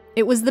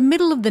 It was the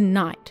middle of the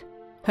night,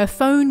 her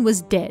phone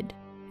was dead,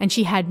 and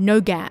she had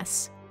no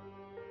gas.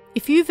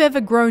 If you've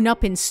ever grown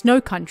up in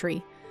snow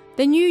country,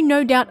 then you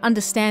no doubt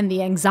understand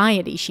the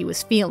anxiety she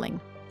was feeling.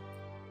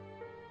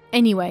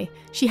 Anyway,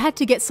 she had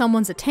to get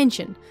someone's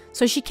attention,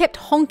 so she kept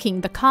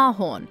honking the car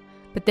horn,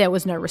 but there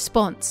was no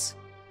response.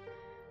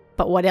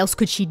 But what else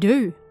could she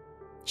do?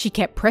 She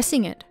kept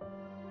pressing it.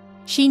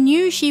 She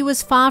knew she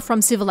was far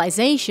from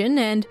civilization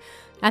and,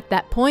 at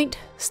that point,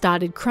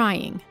 started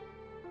crying.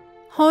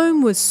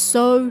 Home was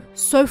so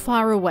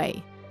far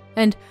away,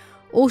 and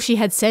all she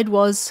had said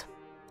was,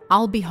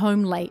 "I'll be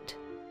home late."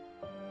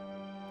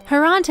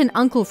 Her aunt and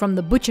uncle from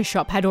the butcher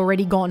shop had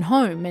already gone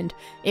home, and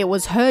it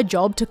was her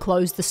job to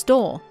close the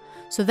store,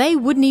 so they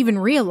wouldn't even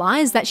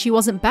realize that she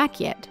wasn't back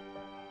yet.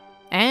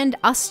 And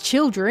us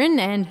children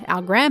and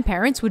our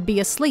grandparents would be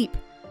asleep,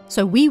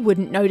 so we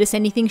wouldn't notice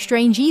anything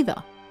strange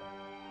either.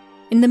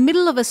 In the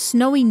middle of a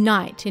snowy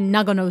night in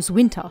Nagano's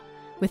winter,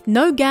 with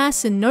no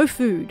gas and no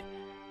food,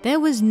 there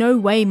was no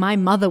way my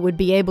mother would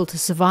be able to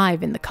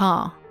survive in the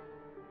car.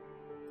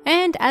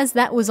 And as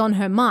that was on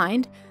her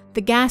mind,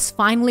 the gas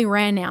finally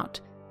ran out,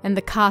 and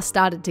the car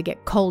started to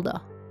get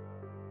colder.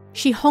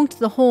 She honked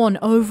the horn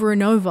over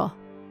and over,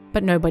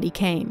 but nobody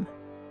came.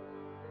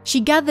 She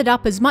gathered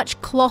up as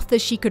much cloth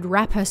as she could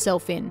wrap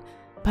herself in,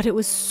 but it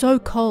was so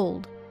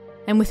cold,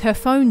 and with her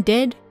phone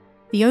dead,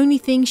 the only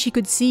thing she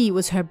could see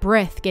was her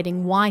breath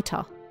getting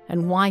whiter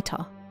and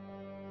whiter.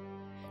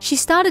 She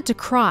started to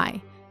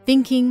cry,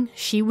 thinking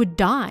she would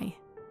die.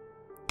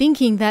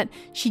 Thinking that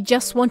she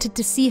just wanted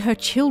to see her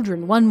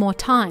children one more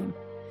time.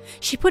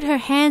 She put her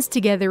hands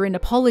together in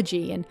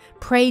apology and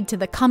prayed to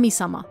the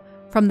kami-sama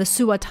from the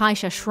Suwa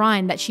Taisha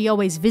shrine that she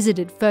always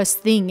visited first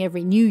thing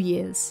every New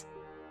Year's.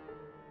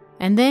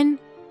 And then,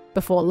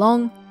 before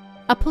long,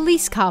 a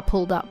police car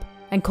pulled up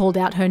and called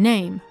out her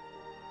name.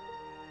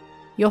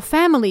 "Your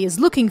family is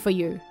looking for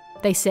you,"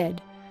 they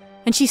said,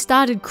 and she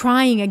started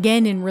crying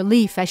again in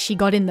relief as she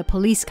got in the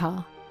police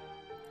car.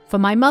 For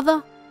my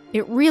mother,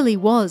 it really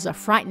was a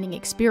frightening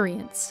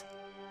experience.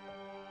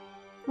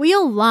 We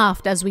all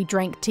laughed as we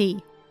drank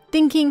tea,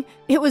 thinking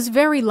it was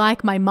very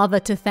like my mother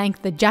to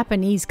thank the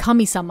Japanese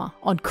kami-sama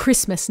on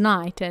Christmas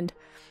night, and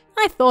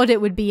I thought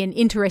it would be an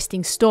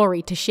interesting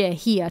story to share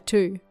here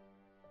too.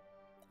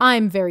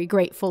 I'm very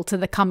grateful to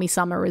the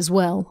kami-sama as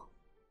well.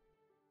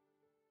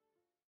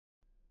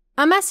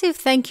 A massive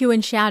thank you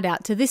and shout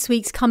out to this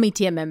week's Kami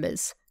tier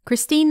members,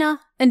 Christina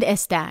and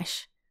S-.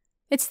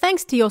 It's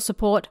thanks to your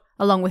support,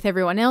 along with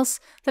everyone else,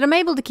 that I'm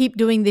able to keep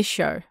doing this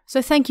show,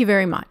 so thank you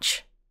very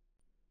much.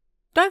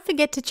 Don't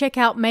forget to check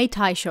out Mei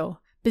Taisho,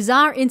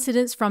 Bizarre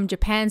Incidents from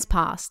Japan's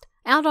Past,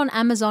 out on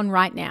Amazon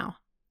right now.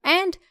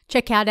 And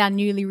check out our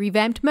newly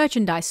revamped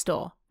merchandise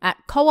store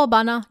at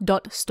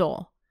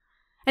kowabana.store.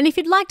 And if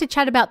you'd like to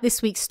chat about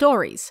this week's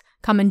stories,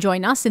 come and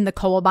join us in the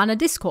Kowabana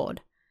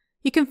Discord.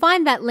 You can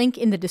find that link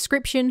in the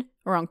description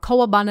or on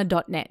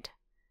kowabana.net.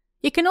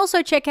 You can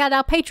also check out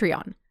our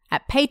Patreon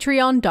at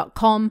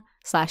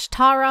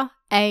patreon.com/Tara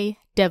A.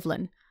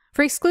 Devlin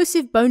for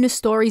exclusive bonus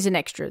stories and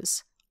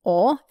extras,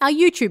 or our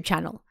YouTube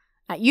channel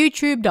at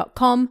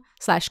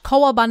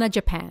youtube.com/Kowabana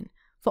Japan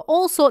for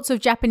all sorts of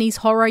Japanese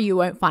horror you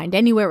won't find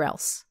anywhere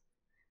else.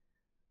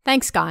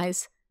 Thanks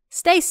guys,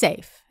 stay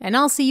safe, and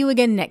I'll see you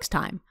again next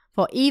time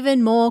for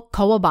even more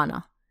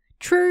Kowabana,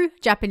 true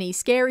Japanese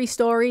scary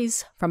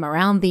stories from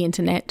around the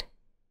internet.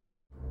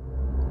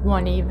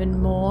 Want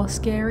even more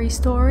scary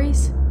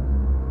stories?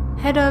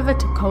 Head over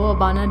to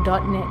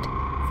kowabana.net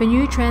for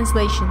new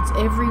translations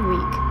every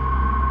week.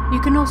 You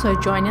can also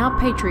join our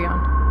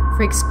Patreon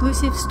for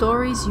exclusive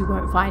stories you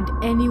won't find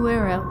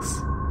anywhere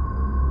else.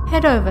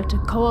 Head over to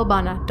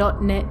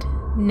kowabana.net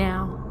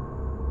now.